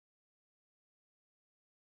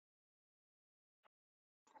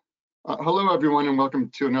Hello, everyone, and welcome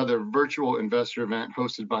to another virtual investor event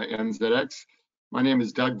hosted by NZX. My name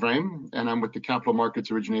is Doug Vrame, and I'm with the Capital Markets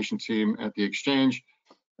Origination Team at the Exchange.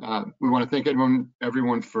 We want to thank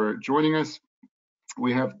everyone for joining us.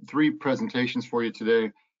 We have 3 presentations for you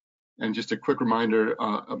today, and just a quick reminder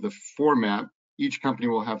of the format. Each company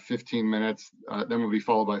will have 15 minutes, then will be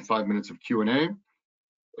followed by 5 minutes of Q&A.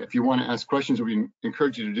 If you want to ask questions, we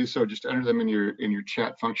encourage you to do so. Just enter them in your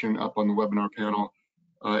chat function up on the webinar panel.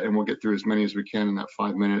 And we'll get through as many as we can in that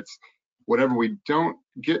 5 minutes. Whatever we don't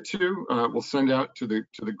get to, we'll send out to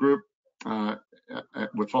the group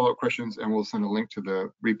with follow-up questions, and we'll send a link to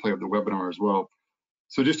the replay of the webinar as well.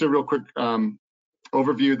 So just a real quick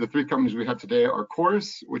overview. The 3 companies we have today are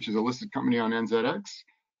Chorus, which is a listed company on NZX,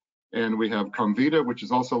 and we have Comvita, which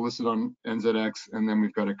is also listed on NZX, and then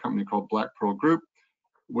we've got a company called Black Pearl Group,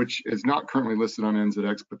 which is not currently listed on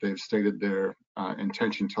NZX, but they've stated their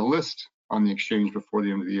intention to list on the exchange before the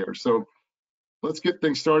end of the year. So let's get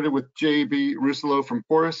things started with JB Rousselot from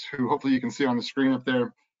Chorus, who hopefully you can see on the screen up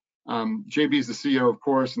there. JB is the CEO of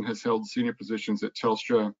Chorus and has held senior positions at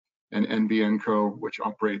Telstra and NBN Co, which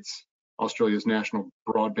operates Australia's national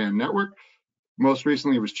broadband network. Most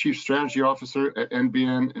recently, he was Chief Strategy Officer at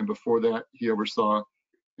NBN, and before that, he oversaw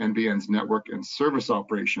NBN's network and service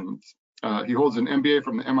operations. He holds an MBA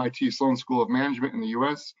from the MIT Sloan School of Management in the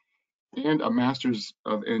US, and a master's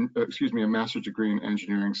degree in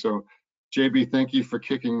engineering. So JB, thank you for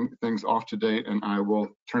kicking things off today, and I will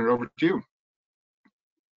turn it over to you.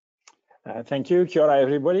 Thank you. Kia ora,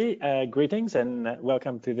 everybody. Greetings and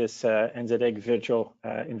welcome to this NZX virtual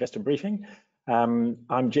investor briefing. I'm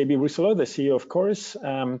JB Rousselot, the CEO of Chorus.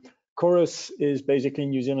 Chorus is basically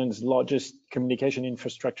New Zealand's largest communication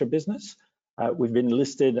infrastructure business. We've been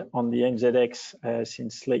listed on the NZX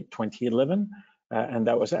since late 2011. And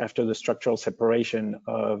that was after the structural separation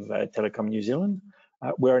of Telecom New Zealand.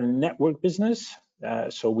 We're a network business,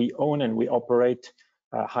 so we own and we operate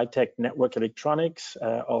high-tech network electronics,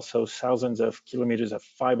 also thousands of kilometers of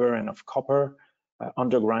fiber and of copper,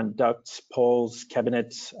 underground ducts, poles,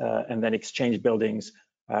 cabinets, and then exchange buildings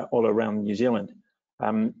all around New Zealand.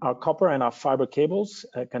 Our copper and our fiber cables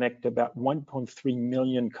connect about 1.3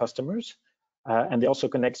 million customers, and they also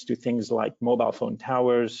connect to things like mobile phone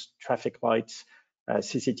towers, traffic lights,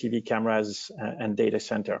 CCTV cameras, and data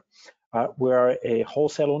center. We're a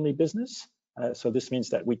wholesale-only business, so this means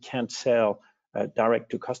that we can't sell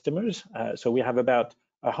direct to customers. So we have about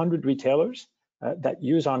 100 retailers that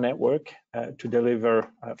use our network to deliver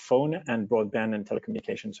phone and broadband and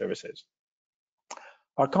telecommunication services.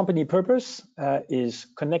 Our company purpose is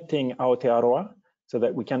connecting Aotearoa so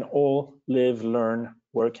that we can all live, learn,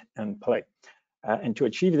 work, and play. And to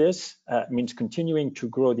achieve this means continuing to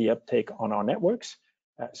grow the uptake on our networks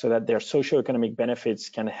so that their socioeconomic benefits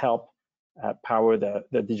can help power the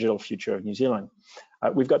digital future of New Zealand.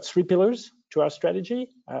 We've got 3 pillars to our strategy.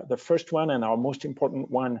 The first one and our most important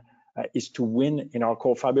one is to win in our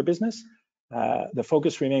core fiber business. The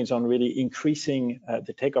focus remains on really increasing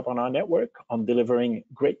the take-up on our network, on delivering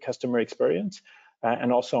great customer experience,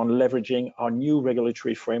 and also on leveraging our new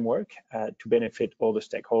regulatory framework to benefit all the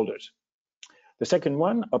stakeholders. The second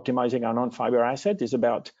one, optimizing our non-fiber asset, is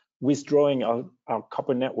about withdrawing our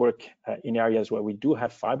copper network in areas where we do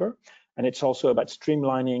have fiber. And it's also about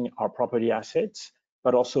streamlining our property assets,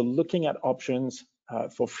 but also looking at options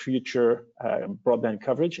for future broadband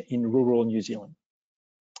coverage in rural New Zealand.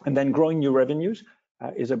 And then growing new revenues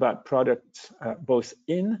is about products both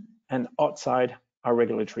in and outside our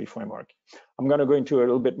regulatory framework. I'm going to go into a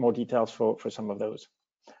little bit more details for some of those.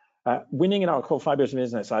 Winning in our core fibers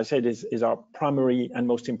business, I said, is our primary and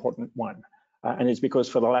most important one. And it's because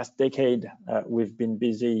for the last decade, we've been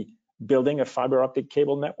busy building a fiber optic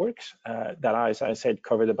cable networks that, as I said,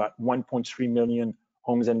 covered about 1.3 million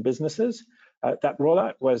homes and businesses. That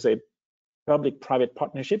rollout was a public-private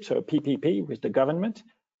partnership, so a PPP with the government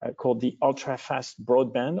called the Ultra Fast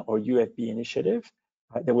Broadband or UFB initiative.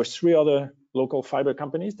 There were 3 other local fiber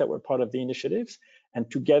companies that were part of the initiatives, and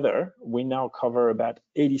together we now cover about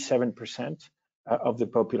 87% of the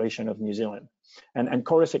population of New Zealand. And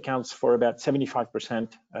Chorus accounts for about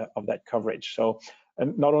 75% of that coverage. So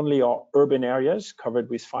not only are urban areas covered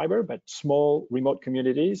with fiber, but small remote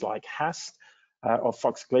communities like Haast or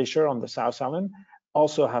Fox Glacier on the South Island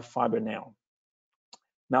also have fiber now.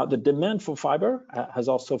 Now, the demand for fiber has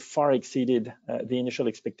also far exceeded the initial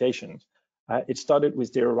expectations. It started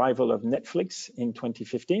with the arrival of Netflix in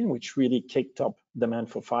 2015, which really kicked up demand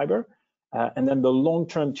for fiber. And then the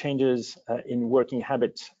long-term changes in working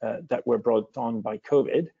habits that were brought on by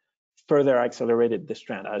COVID further accelerated this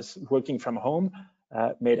trend, as working from home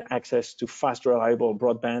made access to fast, reliable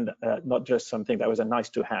broadband not just something that was a nice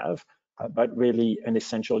to have, but really an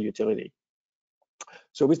essential utility.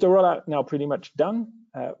 So with the rollout now pretty much done,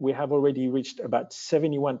 we have already reached about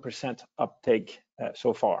 71% uptake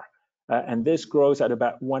so far. And this grows at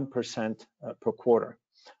about 1% per quarter.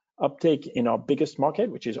 Uptake in our biggest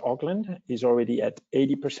market, which is Auckland, is already at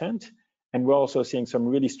 80%. And we're also seeing some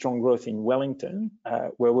really strong growth in Wellington,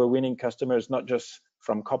 where we're winning customers not just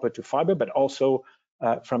from copper to fiber, but also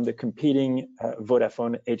from the competing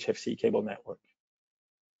Vodafone HFC cable network.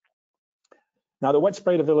 Now, the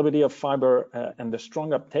widespread availability of fiber and the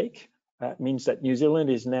strong uptake means that New Zealand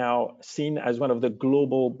is now seen as one of the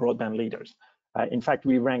global broadband leaders. In fact,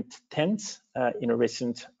 we ranked 10th in a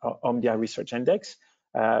recent Omdia research index,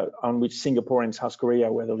 on which Singapore and South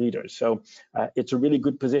Korea were the leaders. So it's a really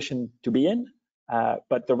good position to be in,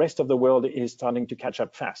 but the rest of the world is starting to catch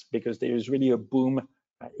up fast because there is really a boom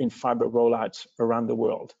in fiber rollouts around the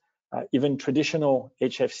world. Even traditional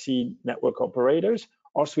HFC network operators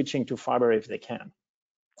are switching to fiber if they can.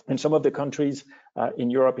 And some of the countries in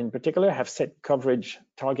Europe in particular have set coverage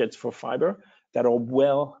targets for fiber that are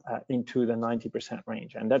well into the 90%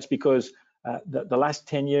 range. And that's because the last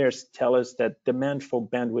 10 years tell us that demand for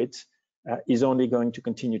bandwidth is only going to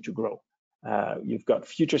continue to grow. You've got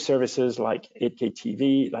future services like 8K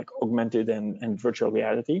TV, like augmented and virtual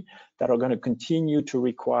reality that are going to continue to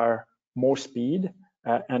require more speed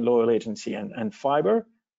and lower latency. And fiber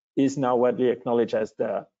is now widely acknowledged as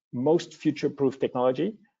the most future-proof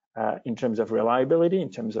technology in terms of reliability, in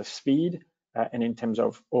terms of speed, and in terms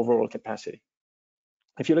of overall capacity.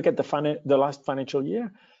 If you look at the last financial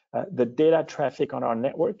year, the data traffic on our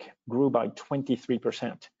network grew by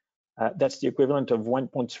 23%. That's the equivalent of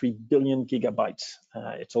 1.3 billion gigabytes.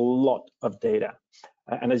 It's a lot of data.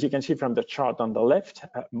 And as you can see from the chart on the left,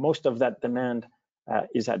 most of that demand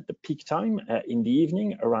is at the peak time in the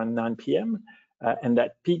evening around 9 p.m. And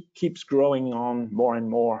that peak keeps growing on more and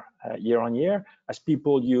more year on year as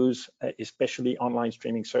people use especially online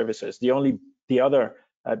streaming services. The other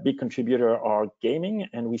big contributor are gaming,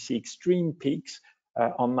 and we see extreme peaks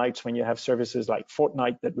on nights when you have services like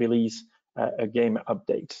Fortnite that release a game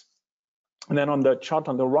update. And then on the chart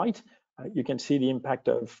on the right, you can see the impact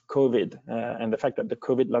of COVID and the fact that the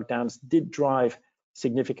COVID lockdowns did drive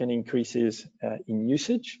significant increases in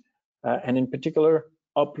usage, and in particular,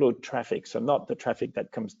 upload traffic. So not the traffic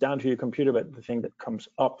that comes down to your computer, but the thing that comes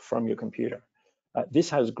up from your computer. This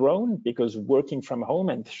has grown because working from home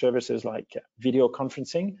and services like video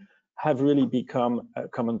conferencing have really become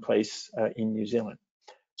commonplace in New Zealand.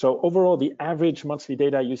 So overall, the average monthly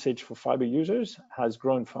data usage for fiber users has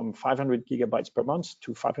grown from 500 gigabytes per month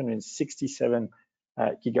to 567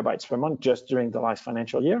 gigabytes per month just during the last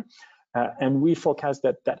financial year. And we forecast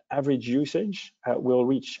that that average usage will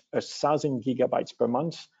reach 1,000 gigabytes per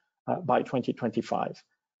month by 2025.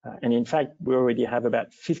 And in fact, we already have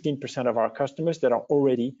about 15% of our customers that are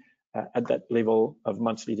already at that level of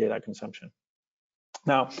monthly data consumption.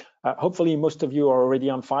 Now, hopefully most of you are already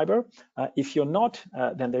on fiber. If you're not,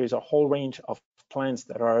 then there is a whole range of plans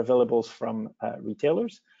that are available from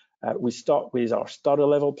retailers. We start with our starter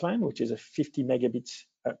level plan, which is a 50 megabits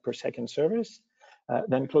per second service.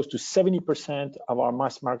 Then close to 70% of our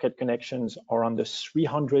mass market connections are on the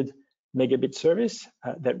 300 megabit service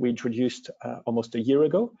that we introduced almost a year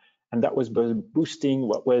ago. And that was boosting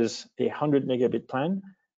what was a 100 megabit plan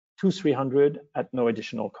to 300 at no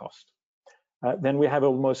additional cost. Then we have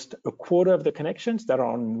almost a quarter of the connections that are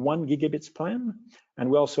on 1 gigabits plan.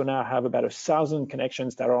 And we also now have about 1,000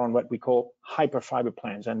 connections that are on what we call hyperfiber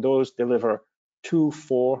plans. And those deliver 2,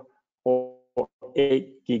 4, or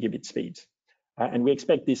 8 gigabit speeds. And we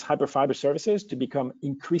expect these hyperfiber services to become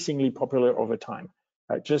increasingly popular over time.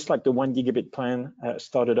 Just like the 1 gigabit plan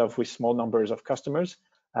started off with small numbers of customers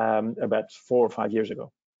about 4 or 5 years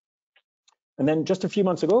ago. And then just a few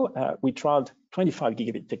months ago, we trialed 25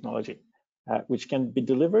 gigabit technology, which can be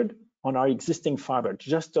delivered on our existing fiber,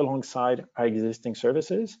 just alongside our existing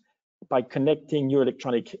services by connecting new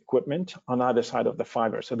electronic equipment on either side of the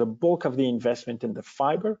fiber. So the bulk of the investment in the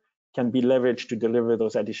fiber can be leveraged to deliver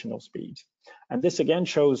those additional speeds. And this again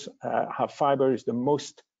shows how fiber is the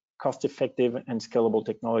most cost-effective and scalable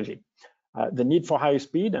technology. The need for higher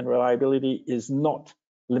speed and reliability is not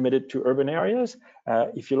limited to urban areas.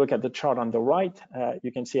 If you look at the chart on the right,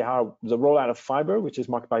 you can see how the rollout of fiber, which is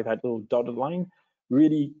marked by that little dotted line,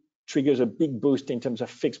 really triggers a big boost in terms of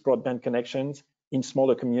fixed broadband connections in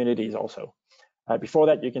smaller communities also. Before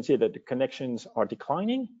that, you can see that the connections are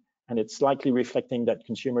declining, and it's likely reflecting that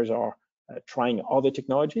consumers are trying other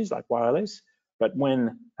technologies like wireless. But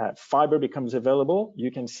when fiber becomes available, you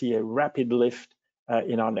can see a rapid lift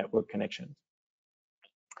in our network connections.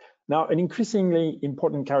 Now, an increasingly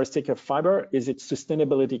important characteristic of fiber is its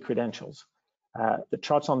sustainability credentials. The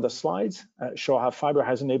charts on the slides show how fiber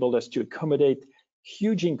has enabled us to accommodate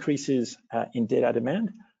huge increases in data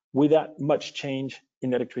demand without much change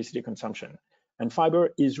in electricity consumption. And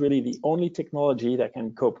fiber is really the only technology that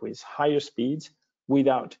can cope with higher speeds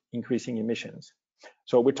without increasing emissions.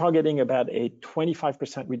 So we're targeting about a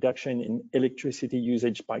 25% reduction in electricity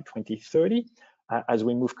usage by 2030 as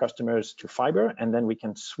we move customers to fiber, and then we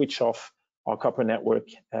can switch off our copper network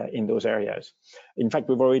in those areas. In fact,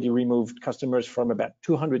 we've already removed customers from about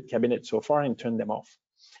 200 cabinets so far and turned them off.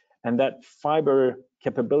 And that fiber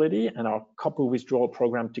capability and our copper withdrawal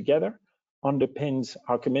program together underpins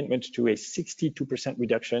our commitment to a 62%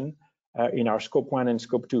 reduction in our Scope 1 and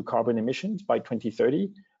Scope 2 carbon emissions by 2030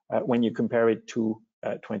 when you compare it to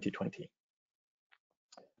 2020.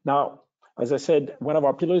 Now, as I said, one of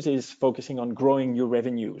our pillars is focusing on growing new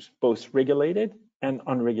revenues, both regulated and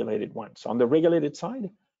unregulated ones. On the regulated side,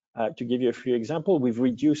 to give you a few examples, we've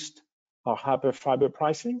reduced our hyperfiber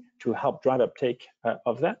pricing to help drive uptake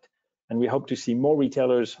of that. And we hope to see more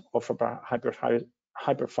retailers offer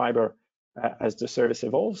hyperfiber as the service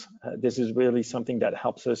evolves. This is really something that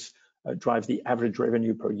helps us drive the average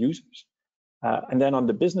revenue per users. And then on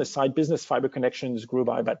the business side, business fiber connections grew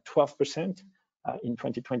by about 12% in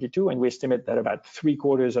 2022, and we estimate that about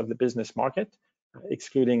 3/4 of the business market,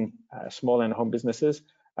 excluding small and home businesses,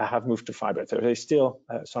 have moved to fiber. So there's still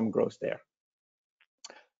some growth there.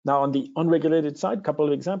 Now on the unregulated side, a couple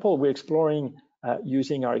of examples, we're exploring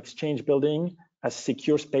using our exchange building as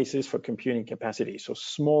secure spaces for computing capacity, so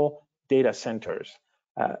small data centers.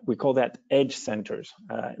 We call that edge centers.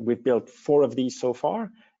 We've built 4 of these so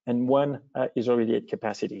far, and 1 is already at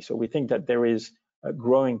capacity. So we think that there is a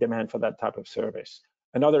growing demand for that type of service.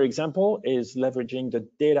 Another example is leveraging the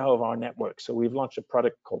data of our network. So we've launched a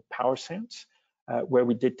product called PowerSense, where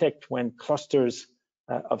we detect when clusters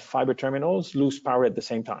of fiber terminals lose power at the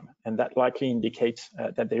same time. And that likely indicates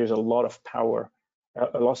that there is a lot of power,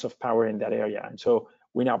 a loss of power in that area. And so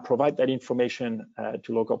we now provide that information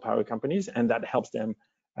to local power companies, and that helps them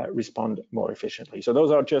respond more efficiently. So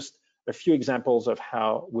those are just a few examples of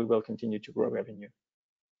how we will continue to grow revenue.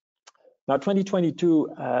 Now,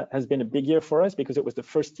 2022 has been a big year for us because it was the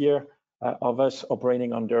first year of us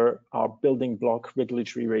operating under our building block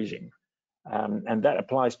regulatory regime. And that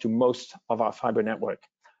applies to most of our fiber network.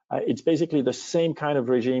 It's basically the same kind of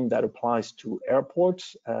regime that applies to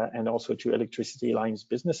airports and also to electricity lines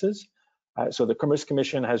businesses. So the Commerce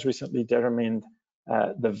Commission has recently determined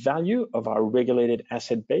the value of our regulated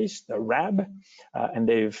asset base, the RAB, and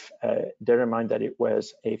they've determined that it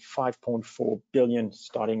was a 5.4 billion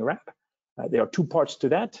starting RAB. There are 2 parts to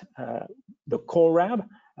that. The core RAB,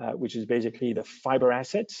 which is basically the fiber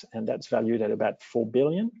assets, and that's valued at about 4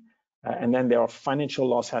 billion. And then there are financial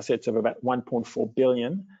loss assets of about 1.4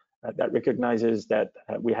 billion that recognizes that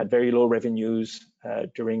we had very low revenues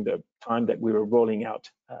during the time that we were rolling out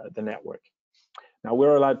the network. Now,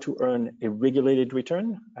 we're allowed to earn a regulated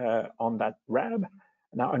return on that RAB.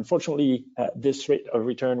 Now, unfortunately, this rate of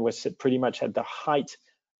return was set pretty much at the height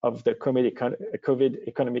of the COVID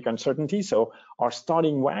economic uncertainty. So our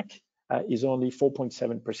starting WACC is only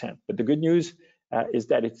 4.7%. But the good news is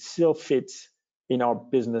that it still fits in our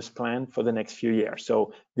business plan for the next few years.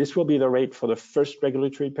 So this will be the rate for the first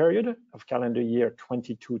regulatory period of calendar year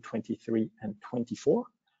 22, 23, and 24.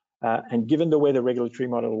 And given the way the regulatory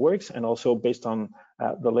model works, and also based on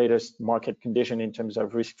the latest market condition in terms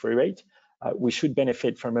of risk-free rate, we should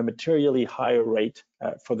benefit from a materially higher rate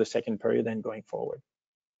for the second period and going forward.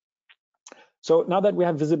 So now that we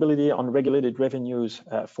have visibility on regulated revenues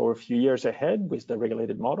for a few years ahead with the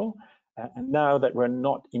regulated model, and now that we're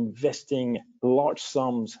not investing large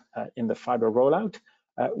sums in the fiber rollout,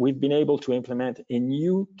 we've been able to implement a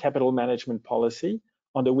new capital management policy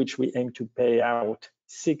under which we aim to pay out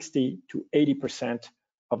 60 to 80%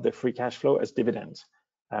 of the free cash flow as dividends.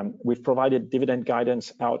 We've provided dividend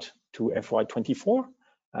guidance out to FY24.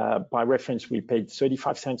 By reference, we paid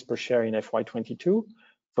 35 cents per share in FY22.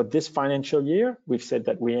 For this financial year, we've said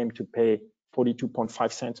that we aim to pay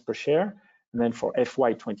 42.5 cents per share. And then for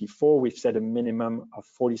FY24, we've set a minimum of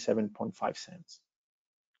 47.5 cents.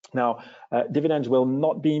 Now, dividends will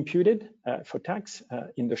not be imputed for tax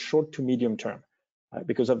in the short to medium term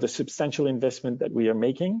because of the substantial investment that we are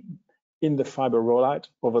making in the fiber rollout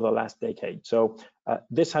over the last decade. So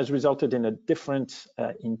this has resulted in a difference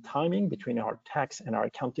in timing between our tax and our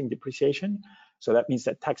accounting depreciation. So that means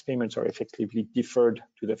that tax payments are effectively deferred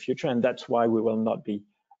to the future, and that's why we will not be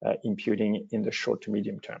imputing in the short to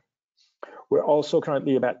medium term. We're also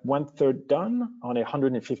currently about 1/3 done on a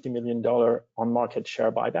 $150 million on-market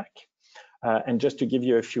share buyback. And just to give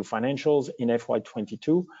you a few financials, in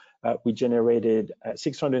FY22, we generated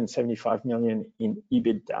 675 million in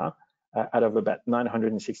EBITDA out of about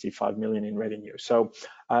 965 million in revenue. So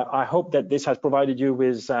I hope that this has provided you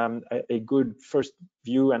with a good first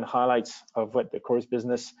view and highlights of what the Chorus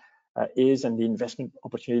business is and the investment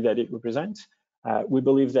opportunity that it represents. We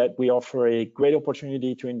believe that we offer a great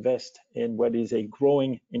opportunity to invest in what is a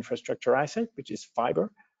growing infrastructure asset, which is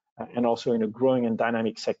fiber, and also in a growing and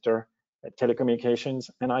dynamic sector, telecommunications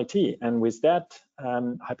and IT. And with that,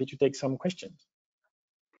 I'm happy to take some questions.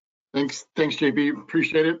 Thanks, JB.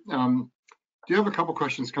 Appreciate it. Do you have a couple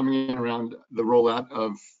questions coming in around the rollout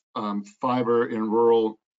of fiber in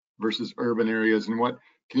rural versus urban areas, and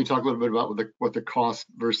can you talk a little bit about what the cost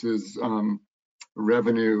versus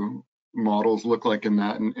revenue models look like in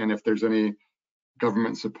that, and if there's any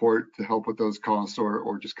government support to help with those costs,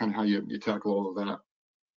 or just kind of how you tackle all of that?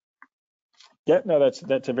 Yeah, no,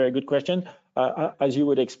 that's a very good question. As you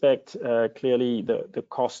would expect, clearly the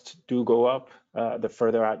costs do go up the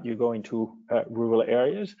further out you go into rural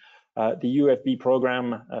areas. The UFB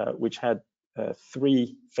program, which had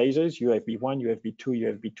 3 phases, UFB1, UFB2,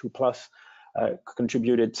 UFB2 plus,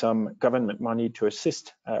 contributed some government money to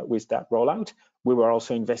assist with that rollout. We were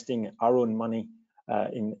also investing our own money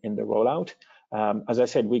in the rollout. As I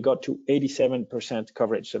said, we got to 87%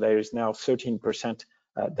 coverage, so there is now 13%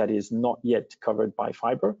 that is not yet covered by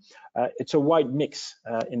fiber. It's a wide mix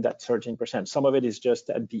in that 13%. Some of it is just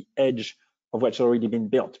at the edge of what's already been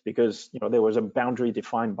built, because there was a boundary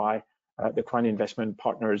defined by the Crown Investment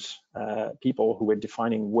Partners people who were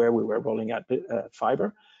defining where we were rolling out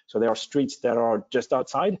fiber. So there are streets that are just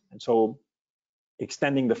outside, and so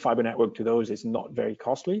extending the fiber network to those is not very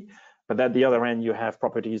costly. But at the other end, you have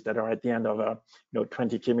properties that are at the end of a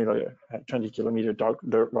 20 kilometer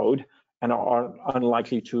dirt road and are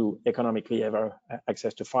unlikely to economically ever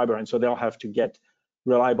access to fiber, and so they'll have to get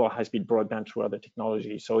reliable high-speed broadband through other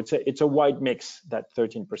technologies. So it's a wide mix, that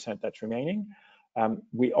 13% that's remaining.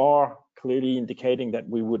 We are clearly indicating that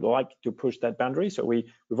we would like to push that boundary. So we've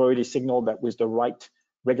already signaled that with the right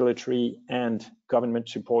regulatory and government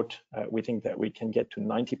support, we think that we can get to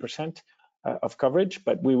 90% of coverage,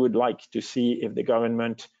 but we would like to see if the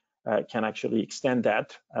government can actually extend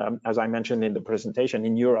that. As I mentioned in the presentation,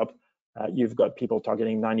 in Europe, you've got people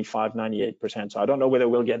targeting 95, 98%. So I don't know whether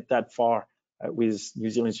we'll get that far with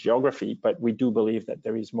New Zealand's geography, but we do believe that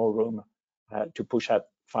there is more room to push out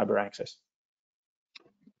fiber access.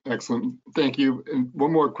 Excellent, thank you. And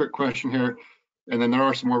one more quick question here, and then there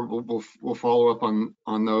are some more. We'll follow up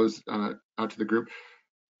on those out to the group.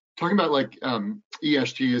 Talking about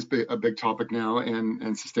ESG is a big topic now,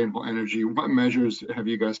 and sustainable energy. What measures have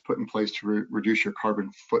you guys put in place to reduce your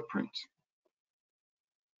carbon footprint?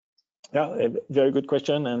 Yeah, a very good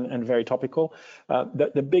question and very topical.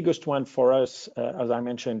 The biggest one for us, as I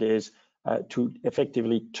mentioned, is to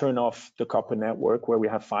effectively turn off the copper network where we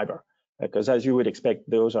have fiber. Because as you would expect,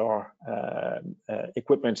 those are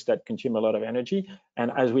equipments that consume a lot of energy.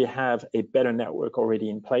 And as we have a better network already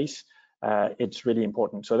in place, it's really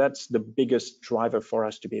important. So that's the biggest driver for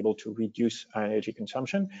us to be able to reduce our energy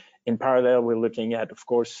consumption. In parallel, we're looking at, of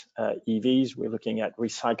course, EVs. We're looking at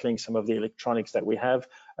recycling some of the electronics that we have.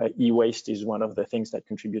 E-waste is one of the things that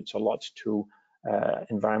contributes a lot to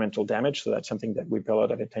environmental damage. So that's something that we pay a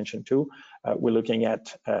lot of attention to. We're looking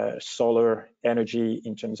at solar energy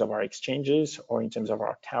in terms of our exchanges or in terms of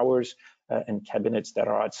our towers and cabinets that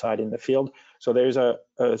are outside in the field. So there's a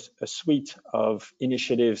suite of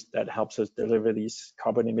initiatives that helps us deliver these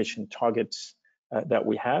carbon emission targets that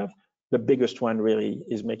we have. The biggest one really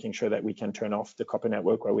is making sure that we can turn off the copper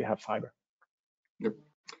network where we have fiber. Yep.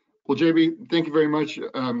 Well, JB, thank you very much.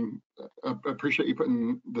 I appreciate you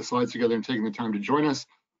putting the slides together and taking the time to join us.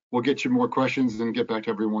 We'll get you more questions and get back to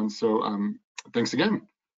everyone. So thanks again.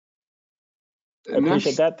 I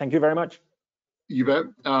appreciate that. Thank you very much. You bet.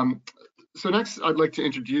 So next, I'd like to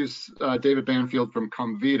introduce David Banfield from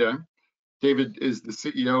Comvita. David is the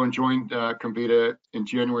CEO and joined Comvita in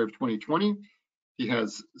January of 2020. He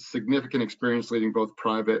has significant experience leading both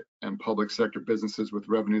private and public sector businesses with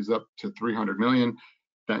revenues up to 300 million.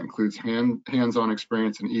 That includes hands-on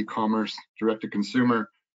experience in e-commerce, direct-to-consumer,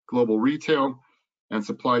 global retail, and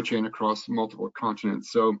supply chain across multiple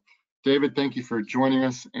continents. So, David, thank you for joining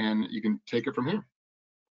us, and you can take it from here.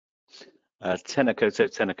 Tēnā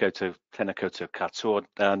koutou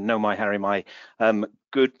katoa. No mai Harry mai.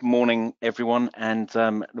 Good morning, everyone, and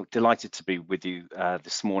delighted to be with you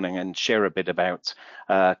this morning and share a bit about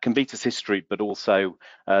Comvita's history, but also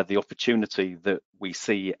the opportunity that we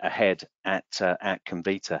see ahead at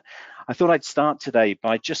Comvita. I thought I'd start today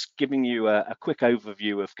by just giving you a quick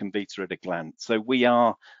overview of Comvita at a glance. So we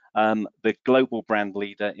are the global brand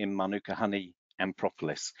leader in Manuka honey and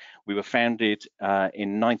propolis. We were founded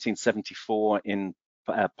in 1974 in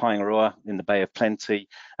Paengaroa in the Bay of Plenty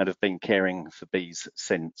and have been caring for bees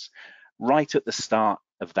since. Right at the start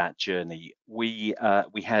of that journey, we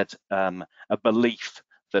had a belief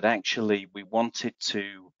that actually we wanted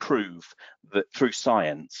to prove that through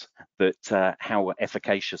science that how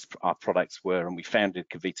efficacious our products were, and we founded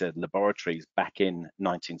Comvita Laboratories back in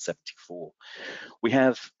 1974. We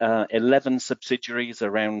have 11 subsidiaries,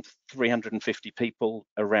 around 350 people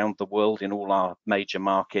around the world in all our major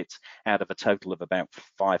markets, out of a total of about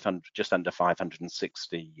 500, just under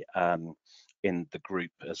 560 in the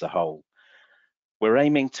group as a whole. We're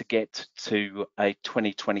aiming to get to a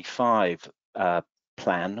 2025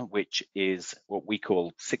 plan, which is what we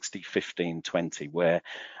call 60-15-20, where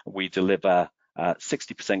we deliver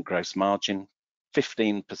 60% gross margin,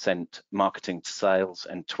 15% marketing to sales,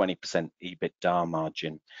 and 20% EBITDA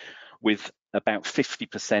margin, with about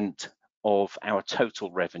 50% of our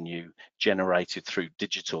total revenue generated through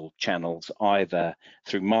digital channels, either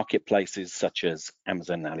through marketplaces such as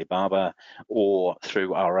Amazon, Alibaba, or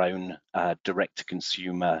through our own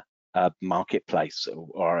direct-to-consumer marketplace,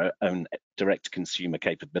 or our own direct-to-consumer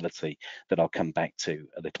capability that I'll come back to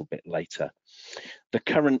a little bit later. The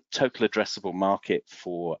current total addressable market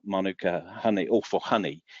for Manuka honey, or for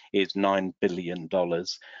honey, is $9 billion,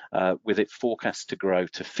 with it forecast to grow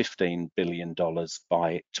to $15 billion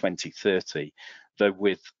by 2030, though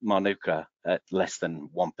with Manuka at less than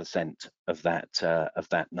 1% of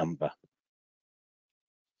that number.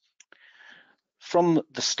 From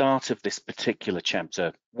the start of this particular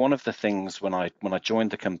chapter, one of the things when I joined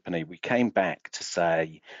the company, we came back to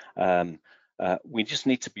say we just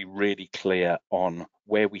need to be really clear on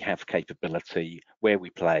where we have capability, where we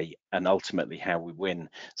play, and ultimately how we win.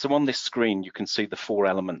 So on this screen, you can see the 4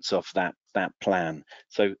 elements of that plan.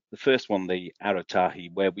 So the first one, the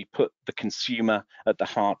arotahi, where we put the consumer at the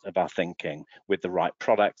heart of our thinking, with the right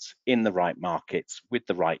products, in the right markets, with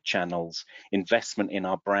the right channels, investment in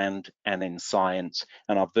our brand and in science,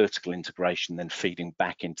 and our vertical integration then feeding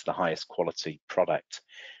back into the highest quality product.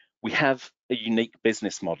 We have a unique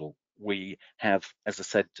business model. We have, as I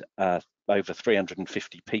said, over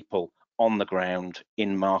 350 people on the ground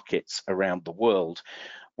in markets around the world,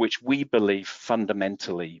 which we believe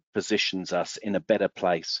fundamentally positions us in a better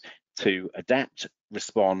place to adapt,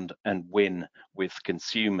 respond, and win with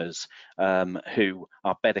consumers who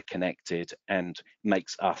are better connected, and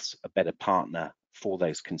makes us a better partner for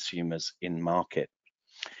those consumers in market.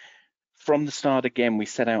 From the start, again, we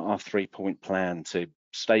set out our 3-point plan to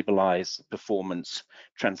stabilize performance,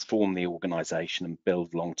 transform the organization, and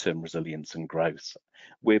build long-term resilience and growth.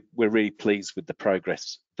 We're really pleased with the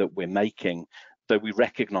progress that we're making, though we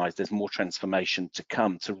recognize there's more transformation to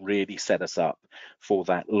come to really set us up for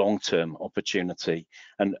that long-term opportunity.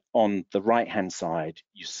 And on the right-hand side,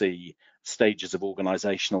 you see stages of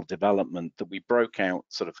organizational development that we broke out,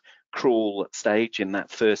 sort of crawl stage in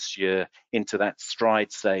that first year, into that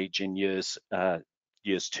stride stage in years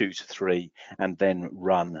 2 to 3, and then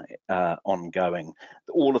run ongoing.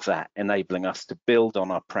 All of that enabling us to build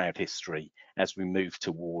on our proud history as we move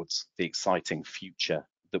towards the exciting future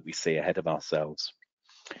that we see ahead of ourselves.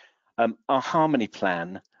 Our Harmony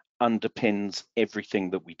Plan underpins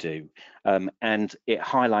everything that we do, and it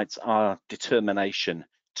highlights our determination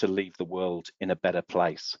to leave the world in a better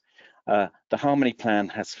place. The Harmony Plan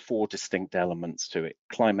has 4 distinct elements to it: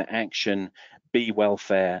 climate action, bee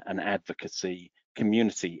welfare and advocacy,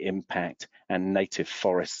 community impact, and native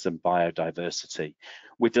forests and biodiversity.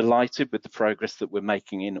 We're delighted with the progress that we're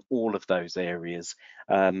making in all of those areas,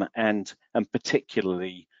 and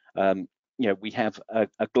particularly, we have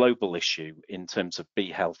a global issue in terms of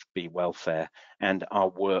bee health, bee welfare, and our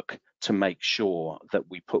work to make sure that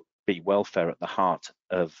we put bee welfare at the heart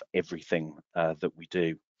of everything that we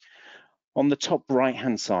do. On the top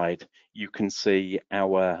right-hand side, you can see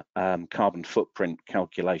our carbon footprint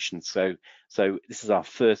calculation. So this is our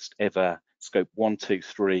first ever scope 1, 2,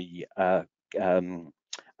 3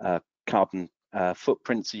 carbon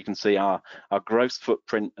footprint. So you can see our gross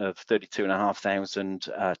footprint of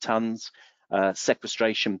 32,500 tons,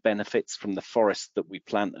 sequestration benefits from the forest that we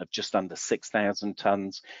plant of just under 6,000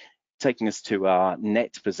 tons, taking us to our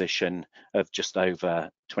net position of just over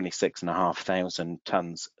 26,500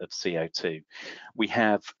 tons of CO2. We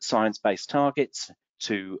have science-based targets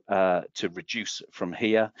to reduce from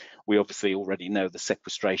here. We obviously already know the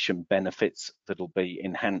sequestration benefits that'll be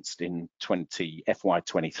enhanced in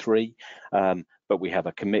FY23, but we have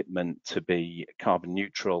a commitment to be carbon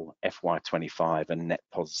neutral FY25 and net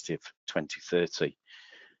positive 2030.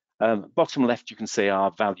 Bottom left, you can see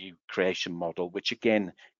our value creation model, which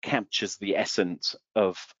again captures the essence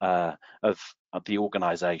of the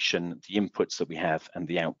organization, the inputs that we have and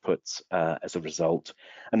the outputs as a result.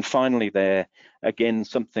 And finally there, again,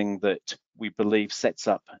 something that we believe sets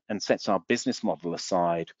up and sets our business model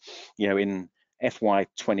aside. You know, in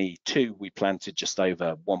FY22, we planted just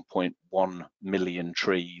over 1.1 million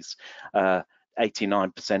trees.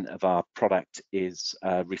 89% of our product is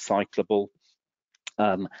recyclable.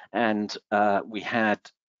 And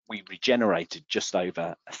we regenerated just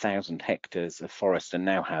over 1,000 hectares of forest and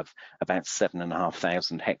now have about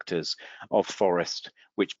 7,500 hectares of forest,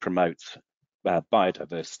 which promotes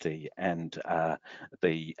biodiversity and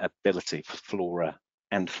the ability for flora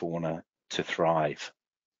and fauna to thrive.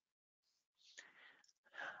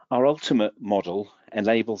 Our ultimate model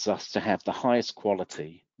enables us to have the highest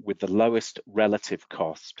quality with the lowest relative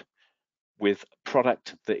cost, with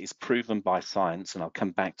product that is proven by science, and I'll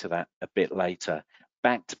come back to that a bit later,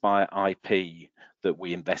 backed by IP that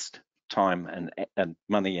we invest time and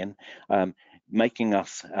money in, making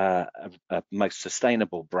us a most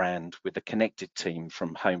sustainable brand with a connected team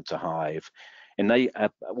from home to hive. And they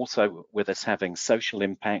also with us having social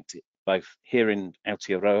impact, both here in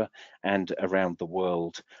Aotearoa and around the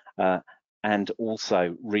world, and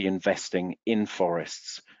also reinvesting in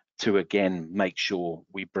forests to again make sure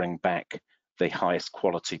we bring back the highest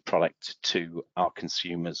quality product to our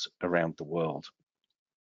consumers around the world.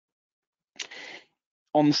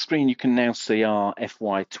 On the screen, you can now see our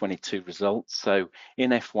FY22 results. So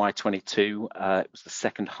in FY22, it was the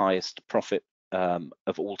second highest profit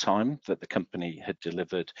of all time that the company had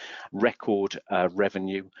delivered. Record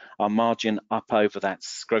revenue, our margin up over that,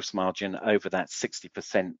 gross margin over that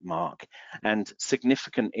 60% mark, and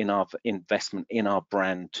significant in our investment in our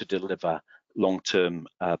brand to deliver long-term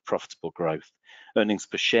profitable growth. Earnings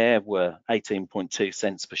per share were 18.2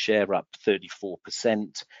 cents per share, up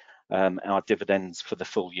 34%. Our dividends for the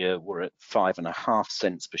full year were at 5.5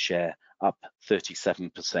 cents per share, up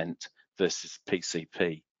 37% versus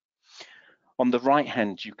PCP. On the right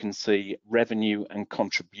hand, you can see revenue and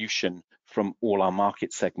contribution from all our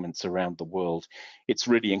market segments around the world. It's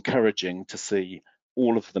really encouraging to see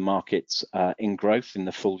all of the markets in growth in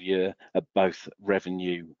the full year at both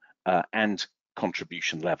revenue and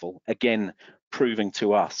contribution level, again proving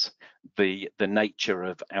to us the nature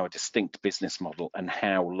of our distinct business model and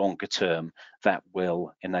how longer term that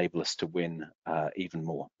will enable us to win even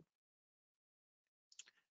more.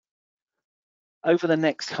 Over the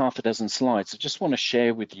next half a dozen slides, I just want to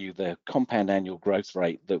share with you the compound annual growth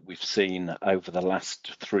rate that we've seen over the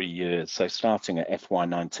last 3 years. So starting at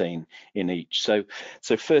FY19 in each. So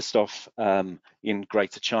first off, in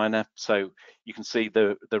Greater China, so you can see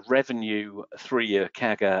the revenue 3-year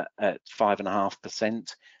CAGR at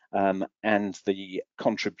 5.5%, and the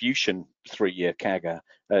contribution 3-year CAGR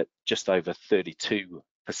at just over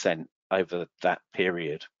 32% over that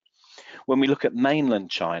period. When we look at mainland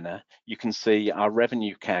China, you can see our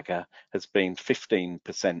revenue CAGR has been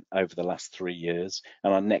 15% over the last 3 years,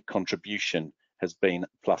 and our net contribution has been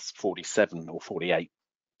plus 47 or 48%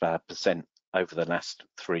 over the last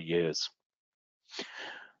 3 years.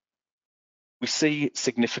 We see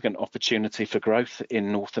significant opportunity for growth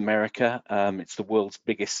in North America. It's the world's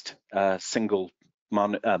biggest single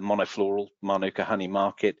monofloral Manuka honey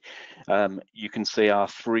market. You can see our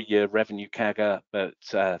 3-year revenue CAGR at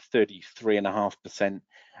 33.5%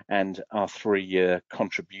 and our 3-year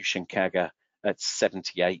contribution CAGR at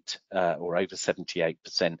 78 or over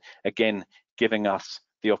 78%. Again, giving us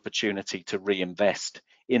the opportunity to reinvest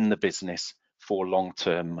in the business for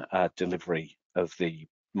long-term delivery of the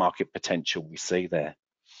market potential we see there.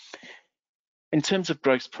 In terms of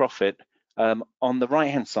gross profit, on the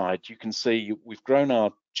right-hand side, you can see we've grown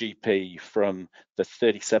our GP from the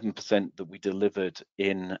 37% that we delivered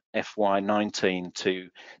in FY19 to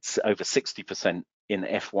over 60% in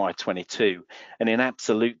FY22, and in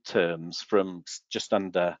absolute terms from just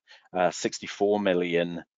under 64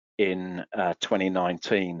 million in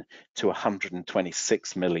 2019 to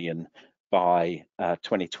 126 million by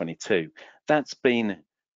 2022. That's been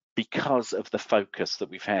because of the focus that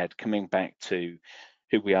we've had coming back to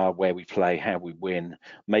who we are, where we play, how we win,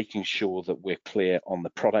 making sure that we're clear on the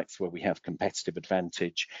products where we have competitive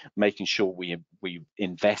advantage, making sure we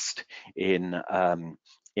invest in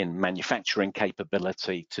manufacturing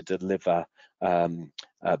capability to deliver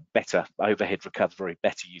better overhead recovery,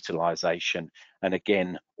 better utilization, and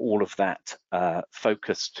again, all of that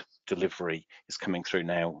focused delivery is coming through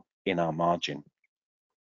now in our margin.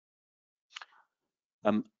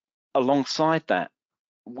 Alongside that,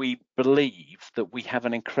 we believe that we have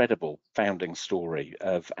an incredible founding story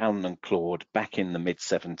of Alan and Claude back in the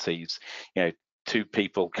mid-70s, two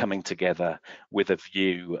people coming together with a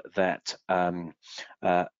view that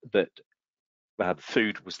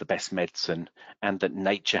food was the best medicine and that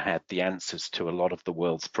nature had the answers to a lot of the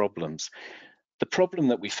world's problems. The problem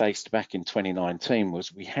that we faced back in 2019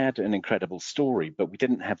 was we had an incredible story, but we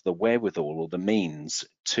didn't have the wherewithal or the means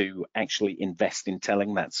to actually invest in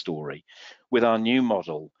telling that story. With our new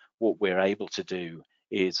model, what we're able to do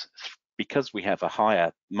is, because we have a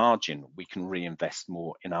higher margin, we can reinvest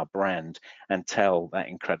more in our brand and tell that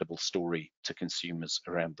incredible story to consumers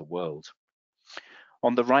around the world.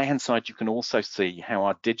 On the right-hand side, you can also see how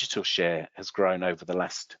our digital share has grown over the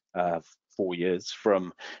last 4 years,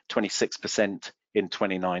 from 26% in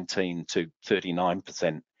 2019 to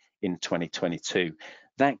 39% in 2022.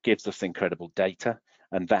 That gives us incredible data,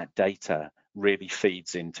 and that data really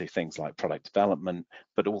feeds into things like product development,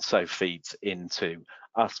 but also feeds into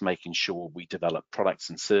us making sure we develop products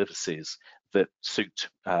and services that suit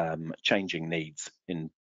changing needs in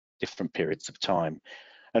different periods of time.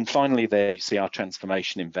 And finally, there you see our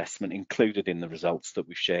transformation investment included in the results that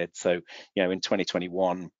we've shared. So, in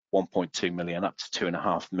 2021, 1.2 million up to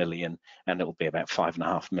 2.5 million, and it will be about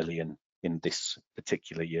 5.5 million in this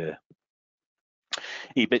particular year.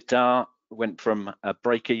 EBITDA went from a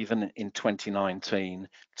break-even in 2019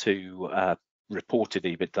 to reported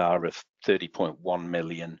EBITDA of 30.1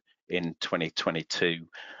 million in 2022.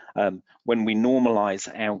 When we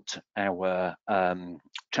normalize out our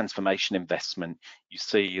transformation investment, you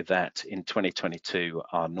see that in 2022,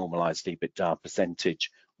 our normalized EBITDA percentage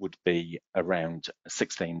would be around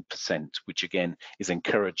 16%, which again is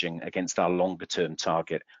encouraging against our longer term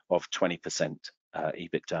target of 20%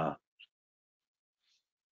 EBITDA.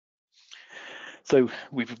 So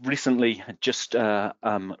we've recently just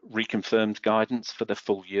reconfirmed guidance for the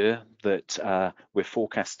full year that we're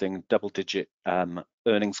forecasting double-digit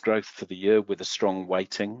earnings growth for the year with a strong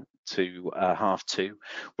weighting to half two.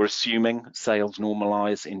 We're assuming sales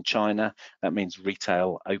normalize in China. That means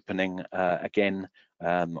retail opening again,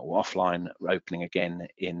 or offline opening again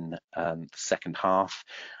in the second half.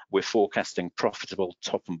 We're forecasting profitable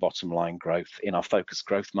top and bottom line growth in our focus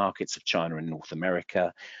growth markets of China and North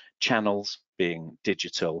America, channels being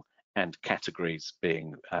digital and categories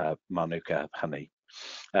being Manuka honey.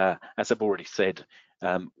 As I've already said,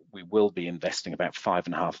 we will be investing about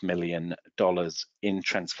 $5.5 million in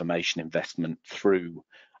transformation investment through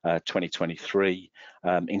 2023,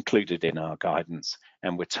 included in our guidance,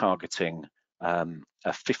 and we're targeting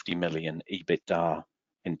a 50 million EBITDA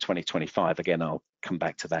in 2025. Again, I'll come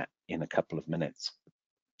back to that in a couple of minutes,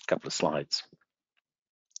 couple of slides.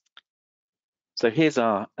 So here's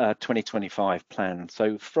our 2025 plan.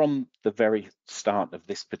 So from the very start of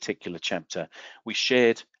this particular chapter, we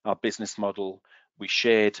shared our business model, we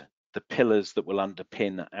shared the pillars that will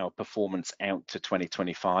underpin our performance out to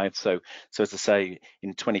 2025. So as I say,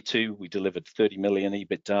 in 22, we delivered 30 million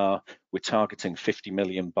EBITDA. We're targeting 50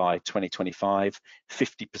 million by 2025,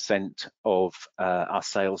 50% of our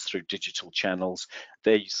sales through digital channels.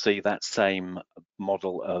 There you see that same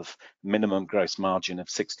model of minimum gross margin of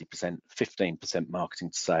 60%, 15%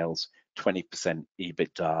 marketing to sales, 20%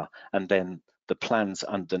 EBITDA, and then the plans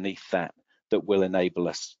underneath that will enable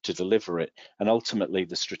us to deliver it, and ultimately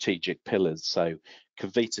the strategic pillars. So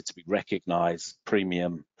Comvita to be recognized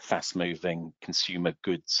premium, fast-moving consumer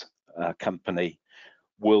goods company,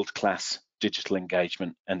 world-class digital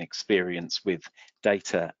engagement and experience with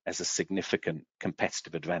data as a significant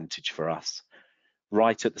competitive advantage for us.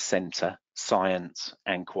 Right at the center, science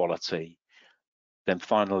and quality. Then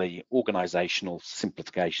finally, organizational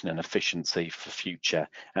simplification and efficiency for future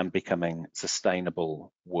and becoming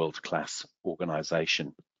sustainable world-class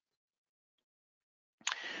organization.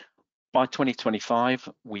 By 2025,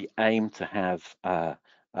 we aim to have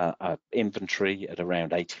inventory at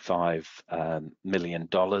around $85 million.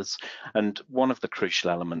 And one of the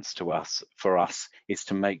crucial elements for us is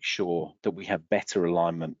to make sure that we have better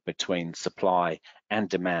alignment between supply and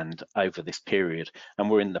demand over this period. And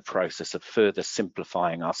we're in the process of further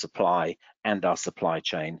simplifying our supply and our supply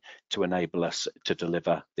chain to enable us to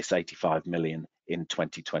deliver this 85 million in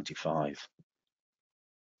 2025.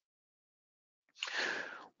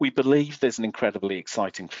 We believe there's an incredibly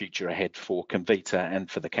exciting future ahead for Comvita and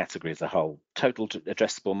for the category as a whole. Total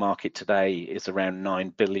addressable market today is around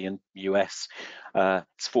 $9 billion US.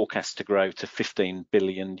 It's forecast to grow to $15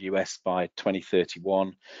 billion US by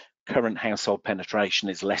 2031. Current household penetration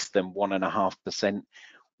is less than 1.5%.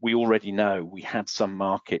 We already know we have some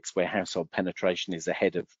markets where household penetration is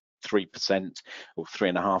ahead of 3% or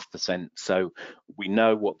 3.5%. So we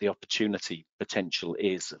know what the opportunity potential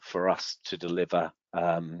is for us to deliver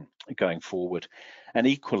going forward. And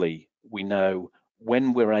equally, we know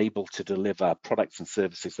when we're able to deliver products and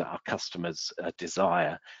services that our customers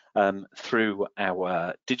desire through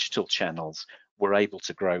our digital channels, we're able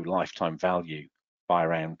to grow lifetime value by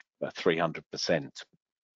around 300%.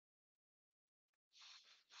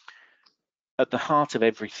 At the heart of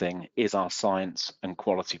everything is our science and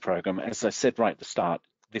quality program. As I said right at the start,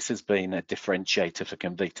 this has been a differentiator for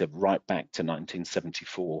Comvita right back to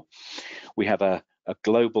 1974. We have a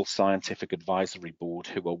global scientific advisory board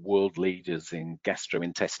who are world leaders in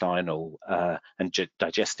gastrointestinal and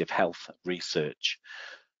digestive health research.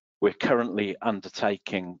 We're currently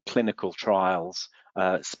undertaking clinical trials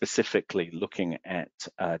specifically looking at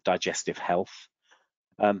digestive health.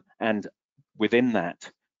 And within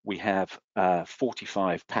that, we have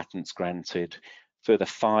 45 patents granted, further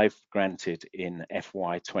 5 granted in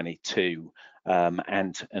FY22,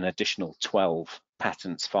 and an additional 12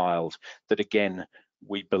 patents filed that, again,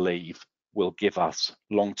 we believe will give us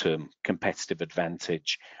long-term competitive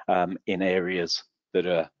advantage in areas that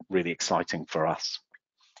are really exciting for us.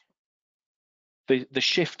 The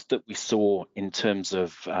shift that we saw in terms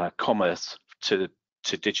of commerce to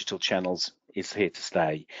digital channels is here to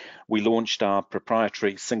stay. We launched our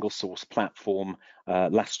proprietary single source platform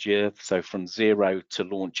last year, so from zero to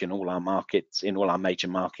launch in all our markets, in all our major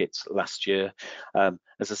markets last year.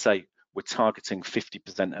 As I say, we're targeting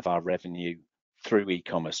 50% of our revenue through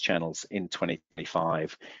e-commerce channels in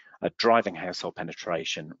 2025, driving household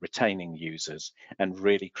penetration, retaining users, and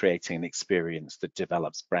really creating an experience that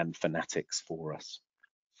develops brand fanatics for us.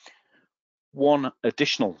 One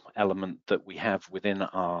additional element that we have within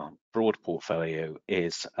our broad portfolio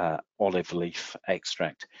is olive leaf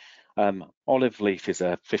extract. Olive leaf is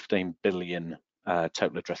a 15 billion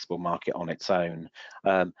total addressable market on its own,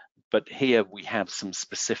 but here we have some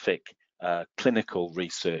specific clinical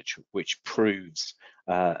research which proves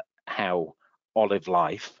how olive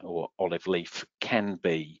leaf can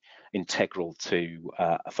be integral to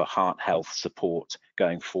for heart health support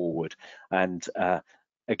going forward. And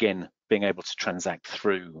again, being able to transact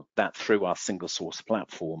through our single source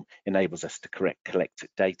platform enables us to collect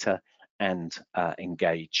data and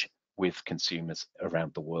engage with consumers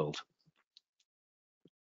around the world.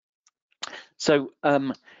 So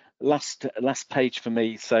last page for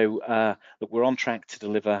me. So we're on track to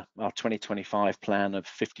deliver our 2025 plan of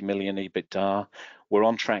 50 million EBITDA. We're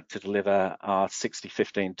on track to deliver our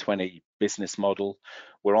 60-15-20 business model.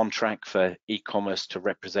 We're on track for e-commerce to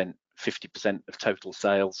represent 50% of total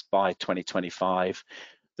sales by 2025.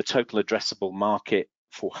 The total addressable market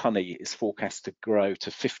for honey is forecast to grow to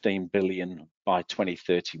 15 billion by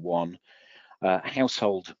 2031.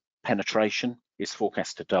 Household penetration is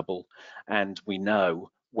forecast to double, and we know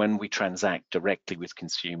when we transact directly with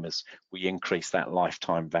consumers, we increase that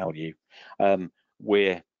lifetime value.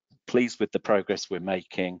 We're pleased with the progress we're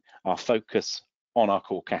making. Our focus on our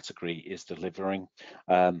core category is delivering.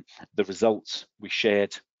 The results we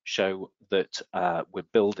shared show that we're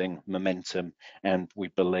building momentum, and we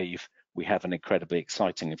believe we have an incredibly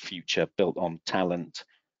exciting future built on talent,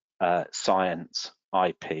 science,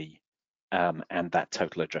 IP, and that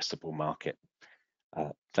total addressable market.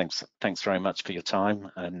 Thanks very much for your time,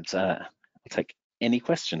 and I'll take any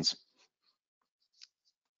questions.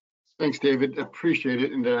 Thanks, David. Appreciate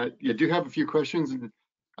it. And you do have a few questions. And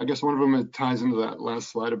I guess one of them ties into that last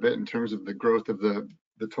slide a bit in terms of the growth of the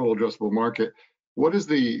total addressable market. What is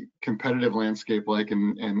the competitive landscape like,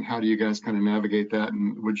 and how do you guys kind of navigate that?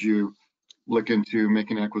 And would you look into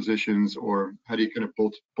making acquisitions, or how do you kind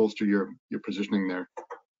of bolster your positioning there?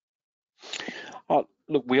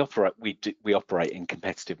 Look, we operate in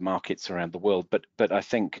competitive markets around the world, but I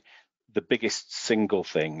think the biggest single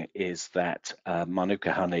thing is that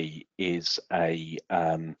Manuka honey is a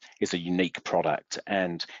unique product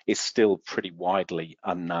and is still pretty widely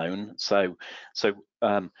unknown. So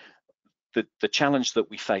the challenge that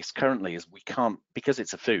we face currently is we can't, because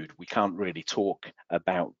it's a food, we can't really talk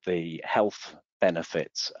about the health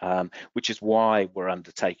benefits, which is why we're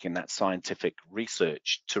undertaking that scientific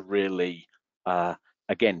research to really,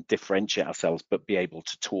 again, differentiate ourselves, but be able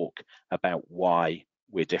to talk about why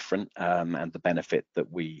we're different and the benefit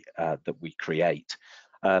that we create.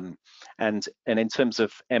 And in terms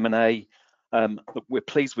of M&A, we're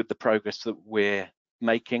pleased with the progress that we're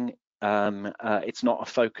making. It's not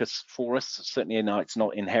a focus for us. Certainly, it's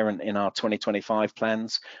not inherent in our 2025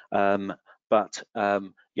 plans. But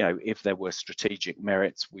you know, if there were strategic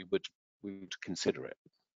merits, we would consider it.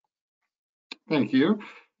 Thank you.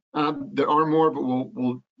 There are more, but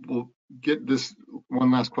we'll get this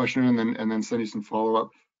one last question and then send you some follow-up.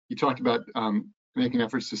 You talked about making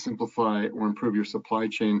efforts to simplify or improve your supply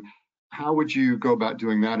chain. How would you go about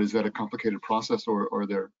doing that? Is that a complicated process, or are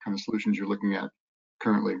there kind of solutions you're looking at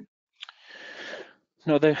currently?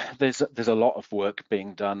 No, there's a lot of work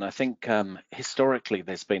being done. I think historically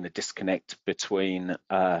there's been a disconnect between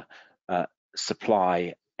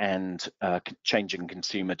supply and changing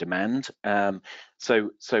consumer demand. So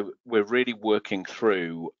we're really working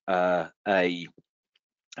through a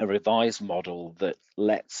revised model that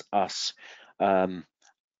lets us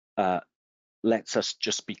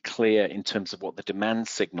just be clear in terms of what the demand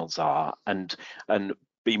signals are and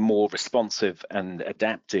be more responsive and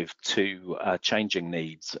adaptive to changing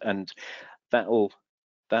needs, and that'll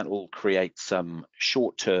create some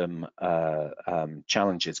short-term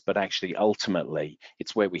challenges, but actually ultimately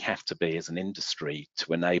it's where we have to be as an industry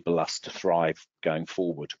to enable us to thrive going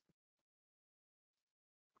forward.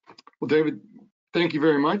 Well, David, thank you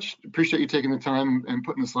very much. Appreciate you taking the time and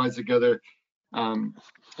putting the slides together. And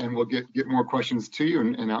we'll get more questions to you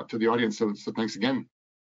and out to the audience. So thanks again.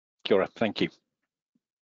 Kia ora, thank you.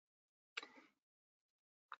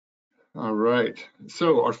 All right.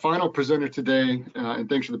 So our final presenter today, and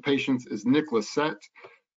thanks for the patience, is Nick Lissette,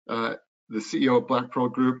 the CEO of Black Pearl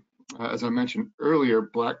Group. As I mentioned earlier,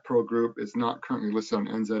 Black Pearl Group is not currently listed on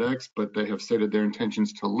NZX, but they have stated their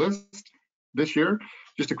intentions to list this year.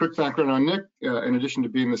 Just a quick background on Nick. In addition to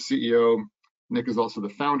being the CEO, Nick is also the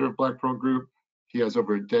founder of Black Pearl Group. He has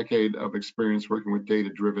over a decade of experience working with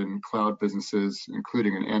data-driven cloud businesses,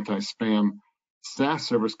 including an anti-spam SaaS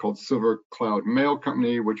service called Silver Cloud Mail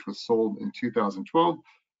Company, which was sold in 2012.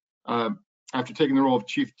 After taking the role of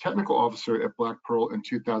Chief Technical Officer at Black Pearl in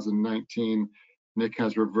 2019, Nick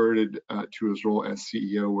has reverted to his role as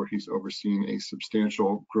CEO, where he's overseen a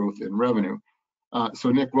substantial growth in revenue. So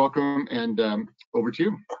Nick, welcome, and over to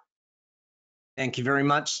you. Thank you very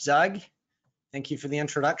much, Doug. Thank you for the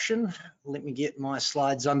introduction. Let me get my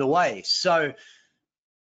slides underway. So,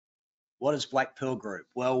 what is Black Pearl Group?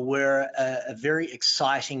 Well, we're a very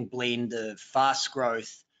exciting blend of fast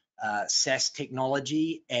growth SaaS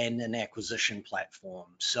technology and an acquisition platform.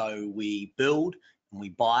 So we build and we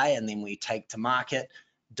buy and then we take to market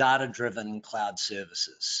data-driven cloud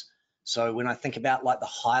services. So when I think about like the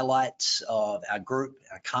highlights of our group,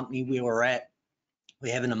 our company where we're at,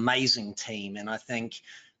 we have an amazing team, and I think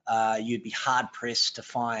you'd be hard pressed to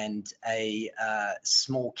find a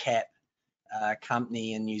small cap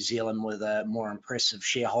company in New Zealand with a more impressive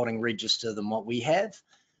shareholding register than what we have.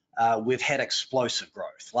 We've had explosive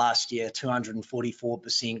growth. Last year,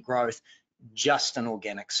 244% growth just in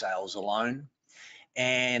organic sales alone.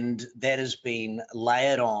 And that has been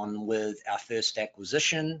layered on with our first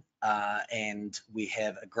acquisition. And we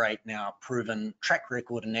have a great now proven track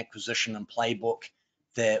record in acquisition and playbook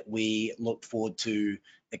that we look forward to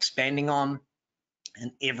expanding on.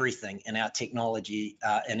 And everything in our technology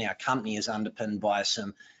in our company is underpinned by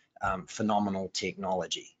some phenomenal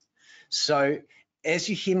technology. So as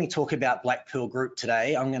you hear me talk about Black Pearl Group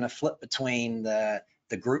today, I'm going to flip between the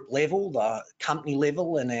group level, the company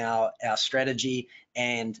level and our strategy,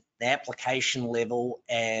 and the application level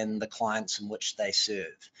and the clients in which they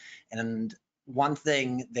serve. And one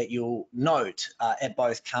thing that you'll note at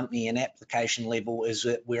both company and application level is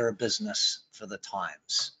that we're a business for the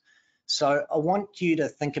times. So I want you to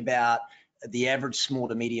think about the average small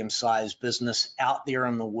to medium-sized business out there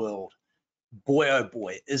in the world. Boy, oh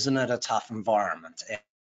boy, isn't it a tough environment?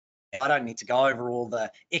 I don't need to go over all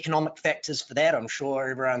the economic factors for that. I'm sure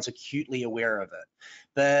everyone's acutely aware of it.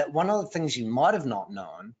 But one of the things you might have not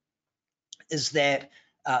known is that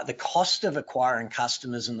the cost of acquiring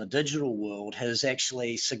customers in the digital world has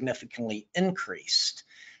actually significantly increased,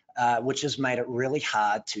 which has made it really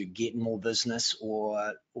hard to get more business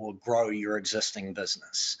or grow your existing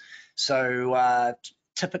business. So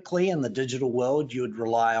typically in the digital world, you would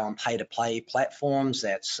rely on pay-to-play platforms.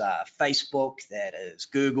 That's Facebook, that is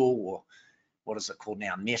Google, or what is it called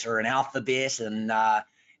now, Meta and Alphabet,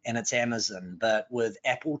 and it's Amazon. But with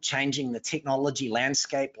Apple changing the technology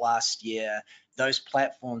landscape last year, those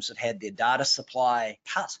platforms that had their data supply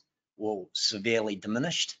cut or severely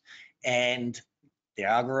diminished, and their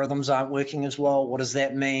algorithms aren't working as well. What does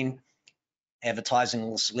that mean?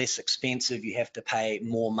 Advertising is less expensive. You have to pay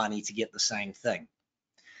more money to get the same thing.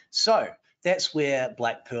 So that's where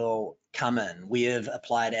Black Pearl come in. We have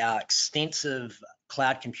applied our extensive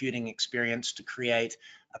cloud computing experience to create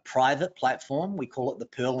a private platform. We call it the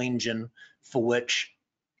Pearl Engine, for which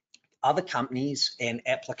other companies and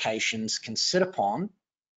applications can sit upon.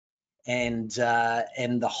 And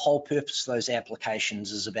the whole purpose of those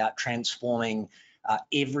applications is about transforming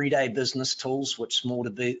everyday business tools, which small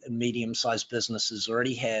to medium-sized businesses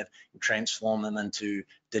already have, and transform them into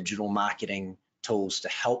digital marketing tools to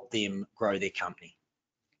help them grow their company.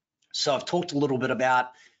 So I've talked a little bit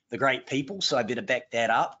about the great people, so I better back that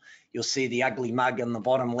up. You'll see the ugly mug on the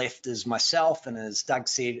bottom left is myself, and as Doug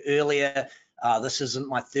said earlier, this isn't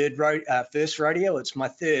my first rodeo, it's my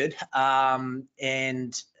third.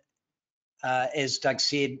 As Doug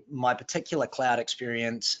said, my particular cloud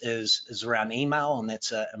experience is around email, and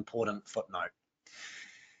that's an important footnote.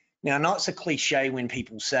 Now, I know it's a cliche when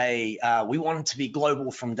people say, we wanted to be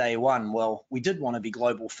global from day one. Well, we did want to be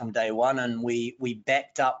global from day one, and we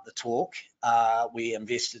backed up the talk. We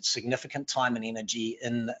invested significant time and energy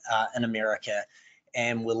in America,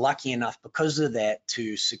 and we're lucky enough because of that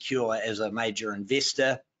to secure as a major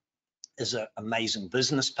investor, as an amazing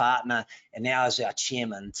business partner, and now as our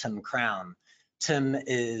chairman, Tim Crown. Tim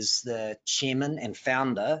is the chairman and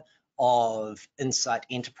founder of Insight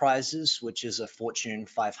Enterprises, which is a Fortune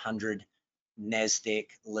 500 NASDAQ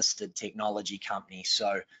listed technology company.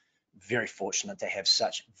 So very fortunate to have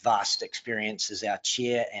such vast experience as our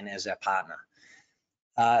chair and as our partner.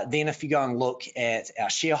 Then if you go and look at our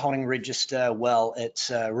shareholding register, well, it's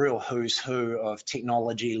a real who's who of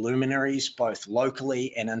technology luminaries, both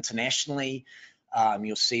locally and internationally.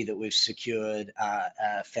 You'll see that we've secured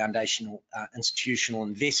a foundational institutional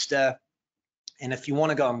investor. And if you want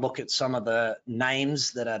to go and look at some of the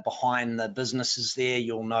names that are behind the businesses there,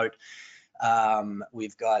 you'll note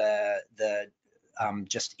we've got the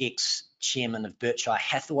just ex-chairman of Berkshire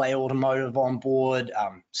Hathaway Automotive on board,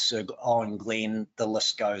 Sir Owen Glenn, the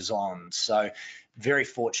list goes on. So very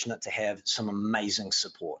fortunate to have some amazing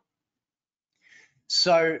support.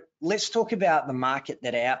 So let's talk about the market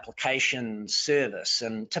that our applications service.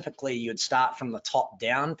 And typically you'd start from the top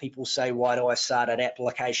down. People say, why do I start at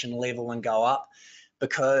application level and go up?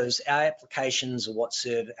 Because our applications are what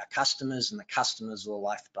serve our customers, and the customers are the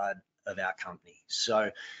lifeblood of our company.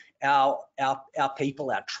 So our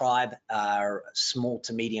people, our tribe, are small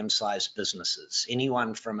to medium-sized businesses.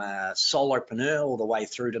 Anyone from a solopreneur all the way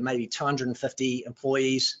through to maybe 250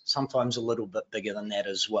 employees, sometimes a little bit bigger than that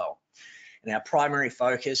as well. And our primary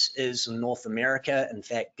focus is in North America. In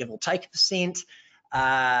fact, give or take a percent,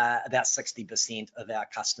 about 60% of our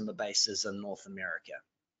customer base is in North America.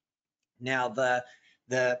 Now,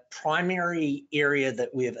 the primary area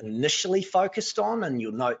that we have initially focused on, and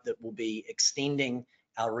you'll note that we'll be extending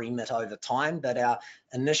our remit over time, but our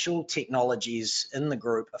initial technologies in the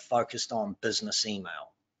group are focused on business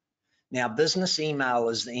email. Now, business email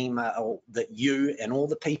is the email that you and all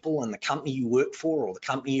the people in the company you work for or the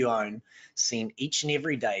company you own send each and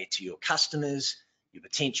every day to your customers, your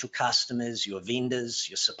potential customers, your vendors,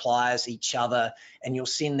 your suppliers, each other, and you'll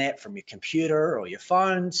send that from your computer or your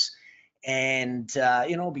phones, and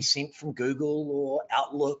it'll be sent from Google or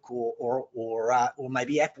Outlook or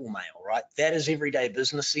maybe Apple Mail, right? That is everyday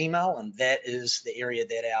business email, and that is the area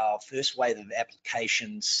that our first wave of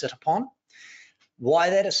applications sit upon.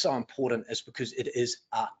 Why that is so important is because it is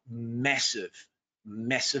a massive,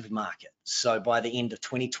 massive market. So by the end of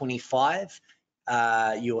 2025,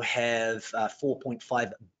 you'll have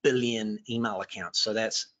 4.5 billion email accounts. So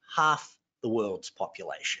that's half the world's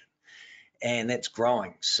population, and that's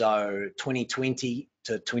growing. So 2020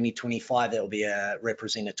 to 2025, that will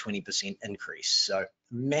represent a 20% increase. So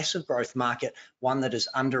massive growth market, one that is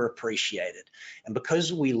underappreciated. And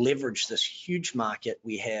because we leverage this huge market,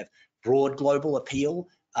 we have broad global appeal,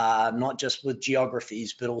 not just with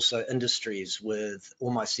geographies, but also industries, with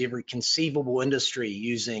almost every conceivable industry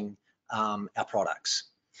using our products.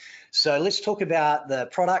 So let's talk about the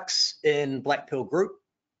products in Black Pearl Group.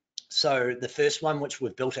 So the first one, which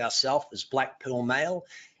we've built ourselves, is Black Pearl Mail.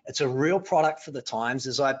 It's a real product for the times,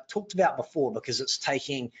 as I've talked about before, because it's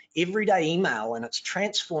taking everyday email and it's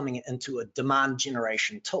transforming it into a demand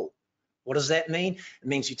generation tool. What does that mean? It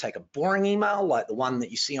means you take a boring email like the one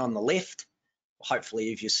that you see on the left.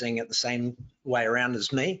 Hopefully, if you're seeing it the same way around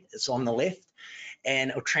as me, it's on the left.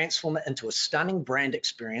 And it'll transform it into a stunning brand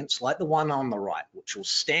experience like the one on the right, which will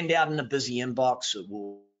stand out in a busy inbox. It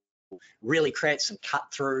will really create some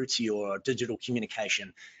cut through to your digital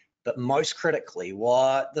communication. But most critically,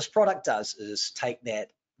 what this product does is take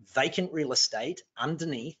that vacant real estate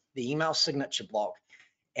underneath the email signature block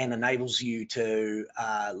and enables you to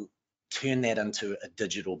turn that into a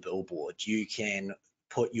digital billboard. You can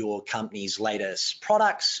put your company's latest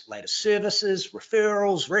products, latest services,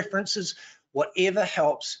 referrals, references, whatever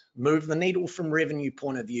helps move the needle from revenue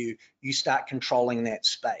point of view, you start controlling that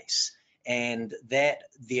space. And that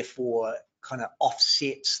therefore kind of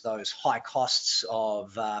offsets those high costs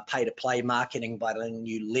of pay-to-play marketing by letting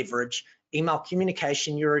you leverage email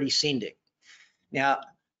communication you're already sending. Now,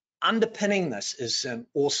 underpinning this is some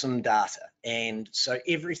awesome data, and so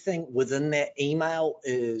everything within that email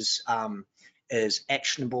is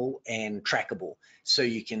actionable and trackable. So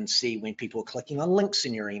you can see when people are clicking on links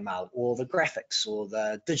in your email, or the graphics, or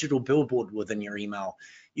the digital billboard within your email.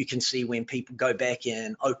 You can see when people go back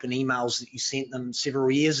and open emails that you sent them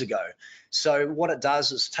several years ago. So what it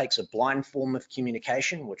does is takes a blind form of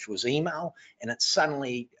communication, which was email, and it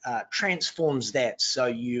suddenly transforms that. So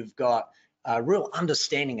you've got a real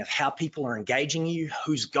understanding of how people are engaging you,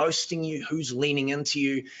 who's ghosting you, who's leaning into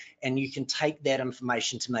you, and you can take that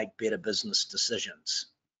information to make better business decisions.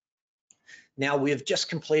 Now, we've just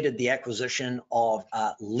completed the acquisition of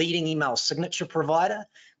a leading email signature provider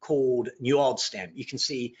called New Old Stamp. You can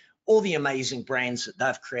see all the amazing brands that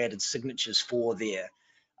they've created signatures for there.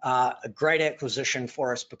 A great acquisition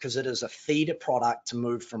for us because it is a feeder product to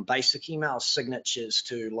move from basic email signatures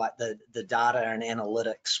to like the data and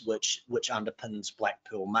analytics which underpins Black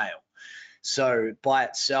Pearl Mail. So by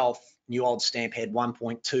itself, New Old Stamp had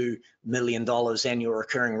 $1.2 million annual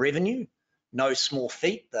recurring revenue. No small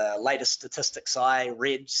feat. The latest statistics I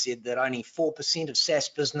read said that only 4% of SaaS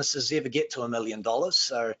businesses ever get to $1 million.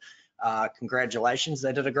 So congratulations,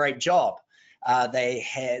 they did a great job.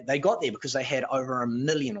 They got there because they had over 1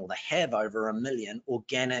 million, or they have over 1 million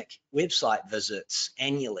organic website visits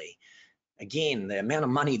annually. Again, the amount of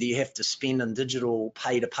money that you have to spend in digital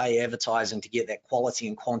pay-to-pay advertising to get that quality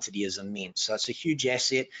and quantity is immense. So it's a huge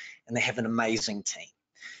asset, and they have an amazing team.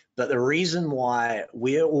 But the reason why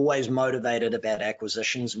we're always motivated about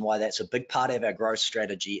acquisitions and why that's a big part of our growth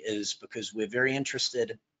strategy is because we're very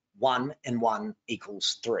interested 1 and 1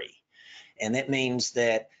 equals 3. And that means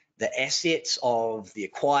that the assets of the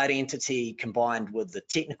acquired entity combined with the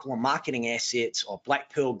technical and marketing assets of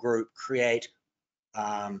Black Pearl Group create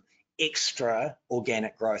extra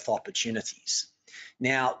organic growth opportunities.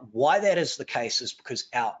 Now, why that is the case is because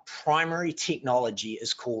our primary technology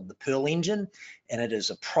is called the Pearl Engine, and it is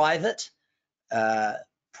a private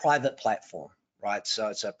platform, right? So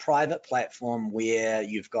it's a private platform where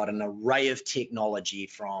you've got an array of technology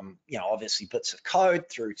from, obviously bits of code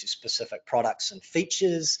through to specific products and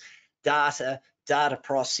features, data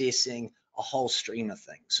processing, a whole stream of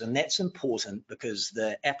things. And that's important because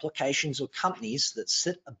the applications or companies that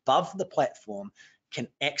sit above the platform can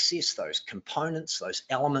access those components, those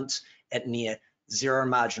elements at near zero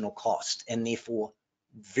marginal cost, and therefore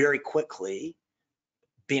very quickly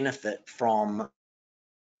benefit from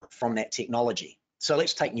that technology. So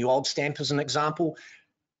let's take New Old Stamp as an example.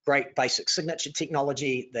 Great basic signature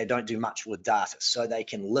technology. They don't do much with data, so they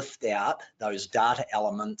can lift out those data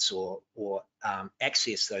elements or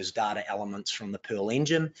access those data elements from the Pearl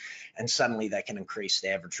Engine, and suddenly they can increase the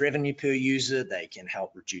average revenue per user. They can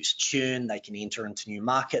help reduce churn. They can enter into new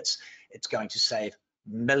markets. It's going to save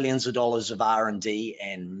millions of dollars of R&D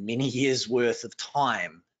and many years worth of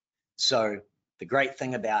time. So the great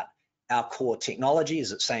thing about our core technology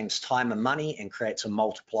is it saves time and money and creates a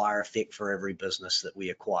multiplier effect for every business that we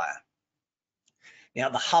acquire. Now,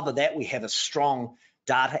 at the hub of that, we have a strong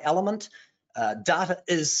data element. Data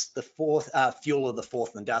is the fuel of the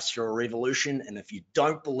fourth industrial revolution. And if you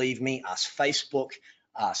don't believe me, ask Facebook,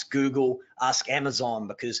 ask Google, ask Amazon,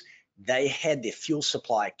 because they had their fuel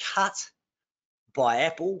supply cut by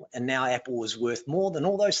Apple, and now Apple is worth more than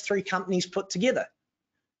all those 3 companies put together.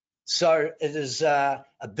 So it is a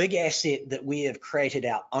big asset that we have created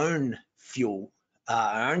our own fuel,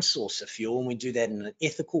 our own source of fuel, and we do that in an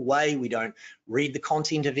ethical way. We don't read the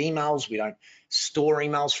content of emails. We don't store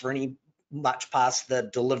emails for any much past the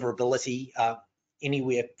deliverability,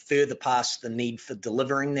 anywhere further past the need for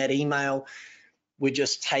delivering that email. We're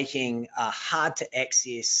just taking hard to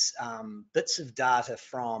access bits of data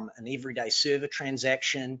from an everyday server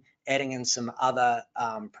transaction, adding in some other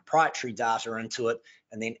proprietary data into it,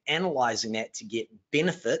 and then analyzing that to get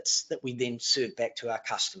benefits that we then serve back to our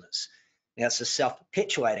customers. Now, it's a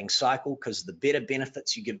self-perpetuating cycle because the better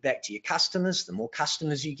benefits you give back to your customers, the more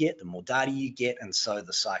customers you get, the more data you get, and so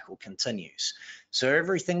the cycle continues. So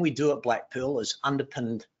everything we do at Black Pearl is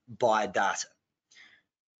underpinned by data.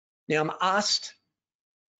 Now, I'm asked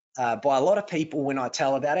by a lot of people when I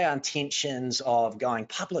tell about our intentions of going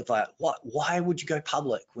public, like, why would you go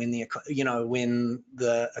public when the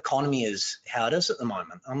economy is how it is at the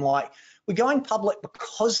moment? I'm like, we're going public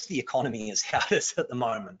because the economy is how it is at the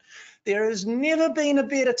moment. There has never been a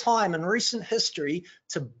better time in recent history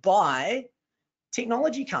to buy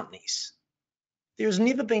technology companies. There's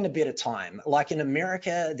never been a better time. Like in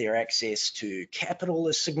America, their access to capital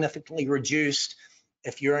is significantly reduced.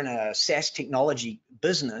 If you're in a SaaS technology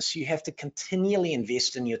business, you have to continually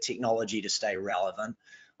invest in your technology to stay relevant.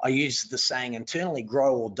 I use the saying internally,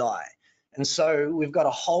 grow or die. And so we've got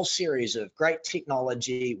a whole series of great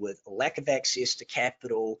technology with a lack of access to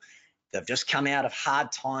capital. They've just come out of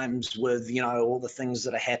hard times with, all the things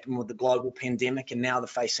that have happened with the global pandemic, and now they're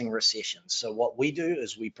facing recession. So what we do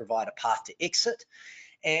is we provide a path to exit,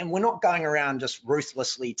 and we're not going around just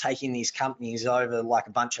ruthlessly taking these companies over like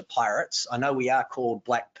a bunch of pirates. I know we are called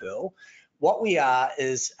Black Pearl. What we are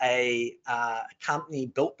is a company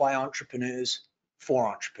built by entrepreneurs for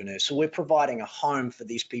entrepreneurs. So we're providing a home for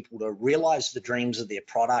these people to realize the dreams of their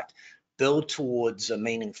product, build towards a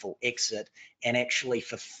meaningful exit, and actually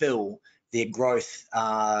fulfill their growth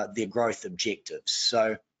objectives.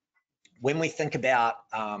 So when we think about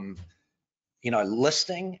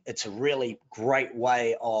listing, it's a really great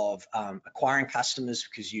way of acquiring customers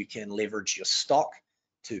because you can leverage your stock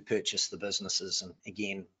to purchase the businesses. And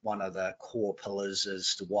again, one of the core pillars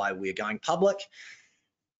as to why we're going public.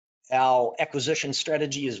 Our acquisition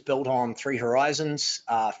strategy is built on 3 horizons.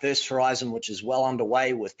 First horizon, which is well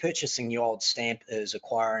underway with purchasing New Old Stamp, is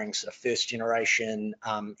acquiring sort of first generation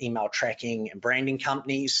email tracking and branding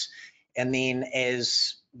companies. And then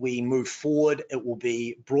as we move forward, it will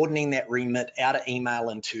be broadening that remit out of email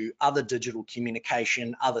into other digital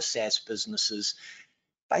communication, other SaaS businesses.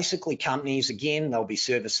 Basically companies, again, they'll be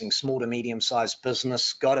servicing small to medium-sized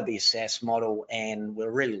business, got to be a SaaS model, and we're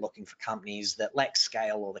really looking for companies that lack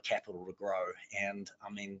scale or the capital to grow. And I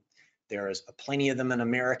mean, there is plenty of them in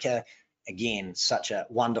America. Again, such a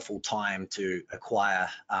wonderful time to acquire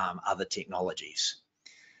other technologies.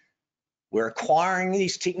 We're acquiring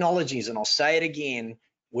these technologies, and I'll say it again,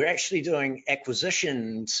 we're actually doing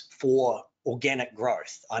acquisitions for organic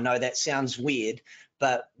growth. I know that sounds weird,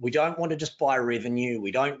 but we don't want to just buy revenue. We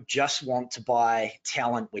don't just want to buy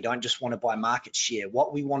talent. We don't just want to buy market share.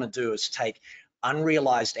 What we want to do is take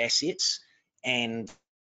unrealized assets and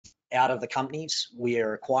out of the companies we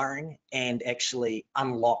are acquiring and actually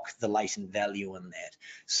unlock the latent value in that.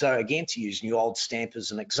 So again, to use New Old Stamp as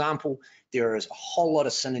an example, there is a whole lot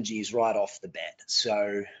of synergies right off the bat.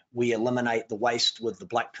 So we eliminate the waste with the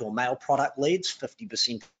Black Pearl mail product leads.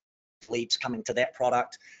 50% leads coming to that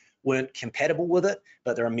product weren't compatible with it,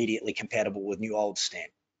 but they're immediately compatible with New Old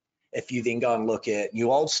Stamp. If you then go and look at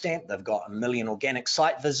New Old Stamp, they've got 1 million organic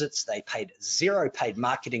site visits. They paid 0 paid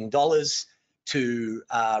marketing dollars to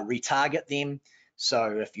retarget them.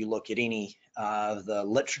 So if you look at any the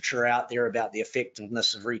literature out there about the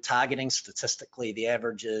effectiveness of retargeting, statistically the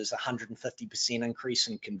average is 150% increase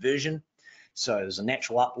in conversion. So there's a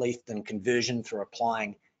natural uplift in conversion through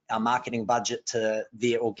applying our marketing budget to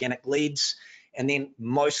their organic leads. And then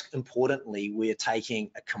most importantly, we're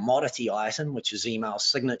taking a commodity item, which is email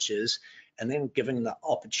signatures, and then giving the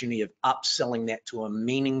opportunity of upselling that to a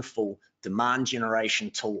meaningful demand generation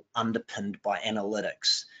tool underpinned by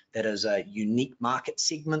analytics. That is a unique market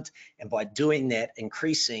segment, and by doing that,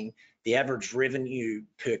 increasing the average revenue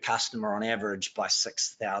per customer on average by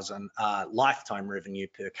 $6,000, lifetime revenue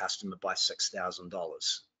per customer by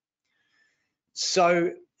 $6,000.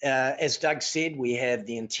 So as Doug said, we have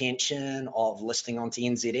the intention of listing onto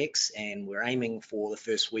NZX, and we're aiming for the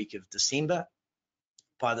first week of December.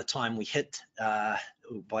 By the time we get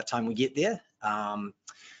there,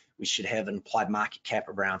 we should have an implied market cap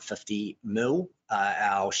around 50 mil.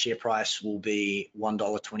 Our share price will be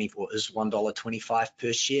 $1.24, is $1.25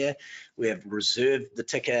 per share. We have reserved the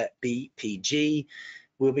ticker BPG.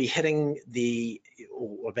 We'll be hitting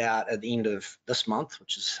about at the end of this month,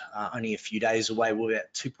 which is only a few days away, we're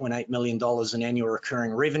at $2.8 million in annual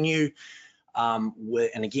recurring revenue.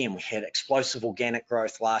 And again, we had explosive organic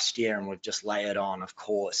growth last year, and we've just layered on, of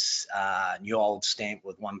course, New Old Stamp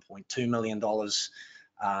with $1.2 million,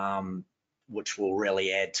 which will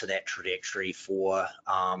really add to that trajectory for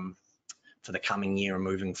the coming year and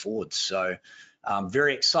moving forward. So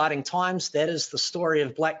very exciting times. That is the story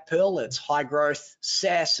of Black Pearl. It's high growth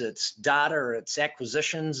SaaS, it's data, it's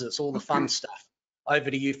acquisitions, it's all the fun stuff. Over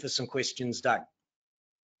to you for some questions, Doug.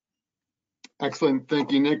 Excellent.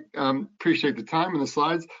 Thank you, Nick. Appreciate the time and the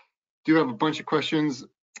slides. Do have a bunch of questions.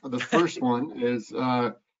 The first one is,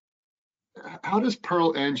 how does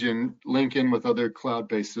Pearl Engine link in with other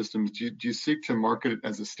cloud-based systems? Do you seek to market it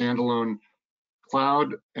as a standalone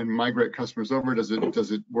cloud and migrate customers over? Does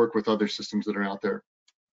it work with other systems that are out there?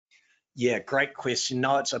 Yeah, great question.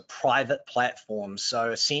 No, it's a private platform.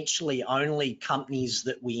 So essentially only companies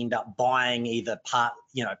that we end up buying either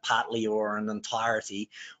partly or in entirety,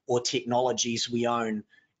 or technologies we own,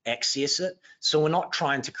 access it. So we're not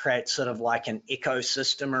trying to create sort of like an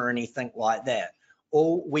ecosystem or anything like that.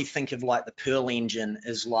 All we think of like the Pearl Engine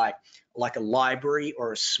is like like a library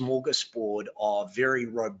or a smorgasbord of very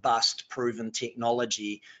robust, proven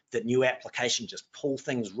technology that new applications just pull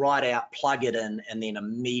things right out, plug it in, and then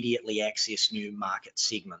immediately access new market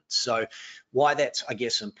segments. So why that's, I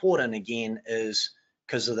guess, important again is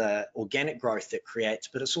because of the organic growth that creates,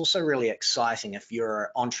 but it's also really exciting if you're an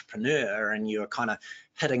entrepreneur and you're kind of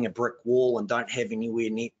hitting a brick wall and don't have anywhere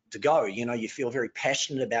near to go. You know, you feel very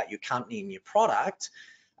passionate about your company and your product,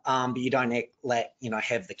 but you don't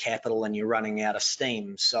have the capital and you're running out of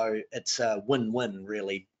steam. So it's a win-win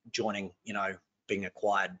really joining, being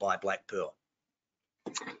acquired by Black Pearl.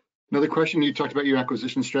 Another question, you talked about your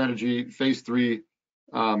acquisition strategy. Phase 3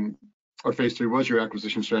 was your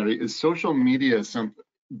acquisition strategy. Is social media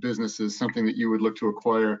businesses something that you would look to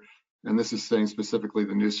acquire? And this is saying specifically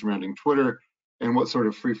the news surrounding Twitter. And what sort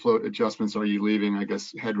of free float adjustments are you leaving, I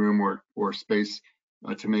guess, headroom or space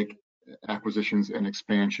to make acquisitions and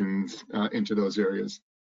expansions into those areas?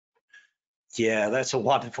 Yeah, that's a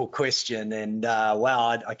wonderful question. And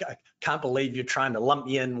wow, I can't believe you're trying to lump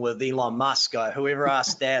me in with Elon Musk. Whoever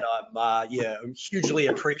asked that, I'm hugely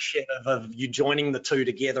appreciative of you joining the two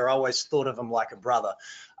together. I always thought of him like a brother.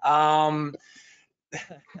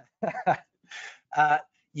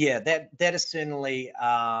 Yeah, that is certainly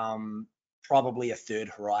probably a third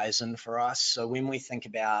horizon for us. So when we think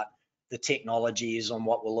about the technologies on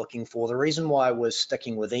what we're looking for, the reason why we're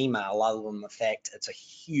sticking with email, other than the fact it's a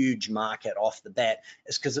huge market off the bat,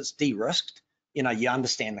 is because it's de-risked. You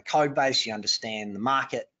understand the code base, you understand the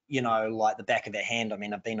market, like the back of our hand. I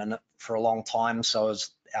mean, I've been in it for a long time, so is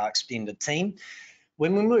our extended team.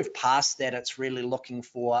 When we move past that, it's really looking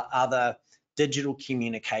for other digital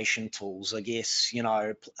communication tools, I guess,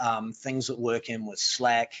 things that work in with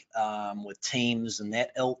Slack, with Teams and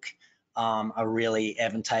that ilk are really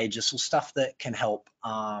advantageous, or stuff that can help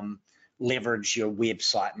leverage your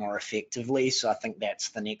website more effectively. So I think that's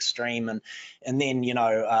the next stream. And then,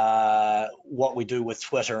 what we do with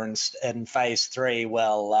Twitter in phase 3,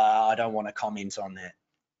 well, I don't want to comment on that.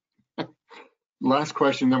 Last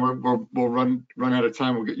question, then we'll run out of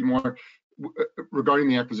time. We'll get you more. Regarding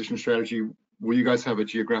the acquisition strategy, will you guys have a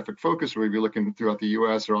geographic focus, or will you be looking throughout the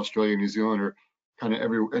US or Australia, New Zealand, or kind of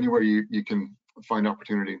anywhere you can find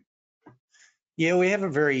opportunity? Yeah, we have a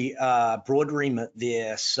very broad remit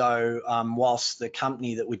there. So whilst the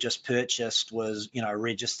company that we just purchased was, a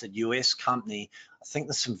registered US company, I think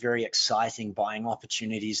there's some very exciting buying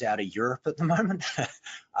opportunities out of Europe at the moment.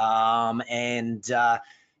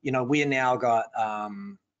 We're now got,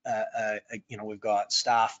 we've got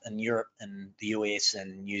staff in Europe and the US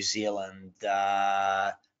and New Zealand,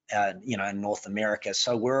 in North America.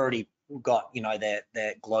 So we're already got,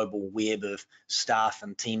 that global web of staff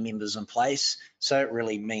and team members in place. So it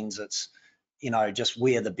really means it's, just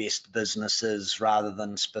where the best business is rather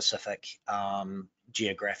than specific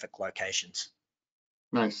geographic locations.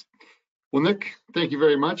 Nice. Well, Nick, thank you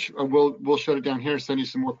very much. We'll shut it down here, send you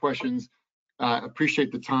some more questions.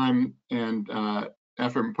 Appreciate the time and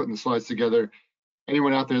effort in putting the slides together.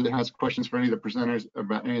 Anyone out there that has questions for any of the presenters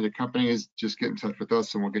about any of the companies, just get in touch with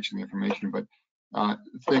us and we'll get you the information. But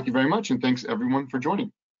thank you very much, and thanks everyone for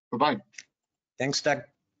joining. Bye-bye. Thanks, Doug.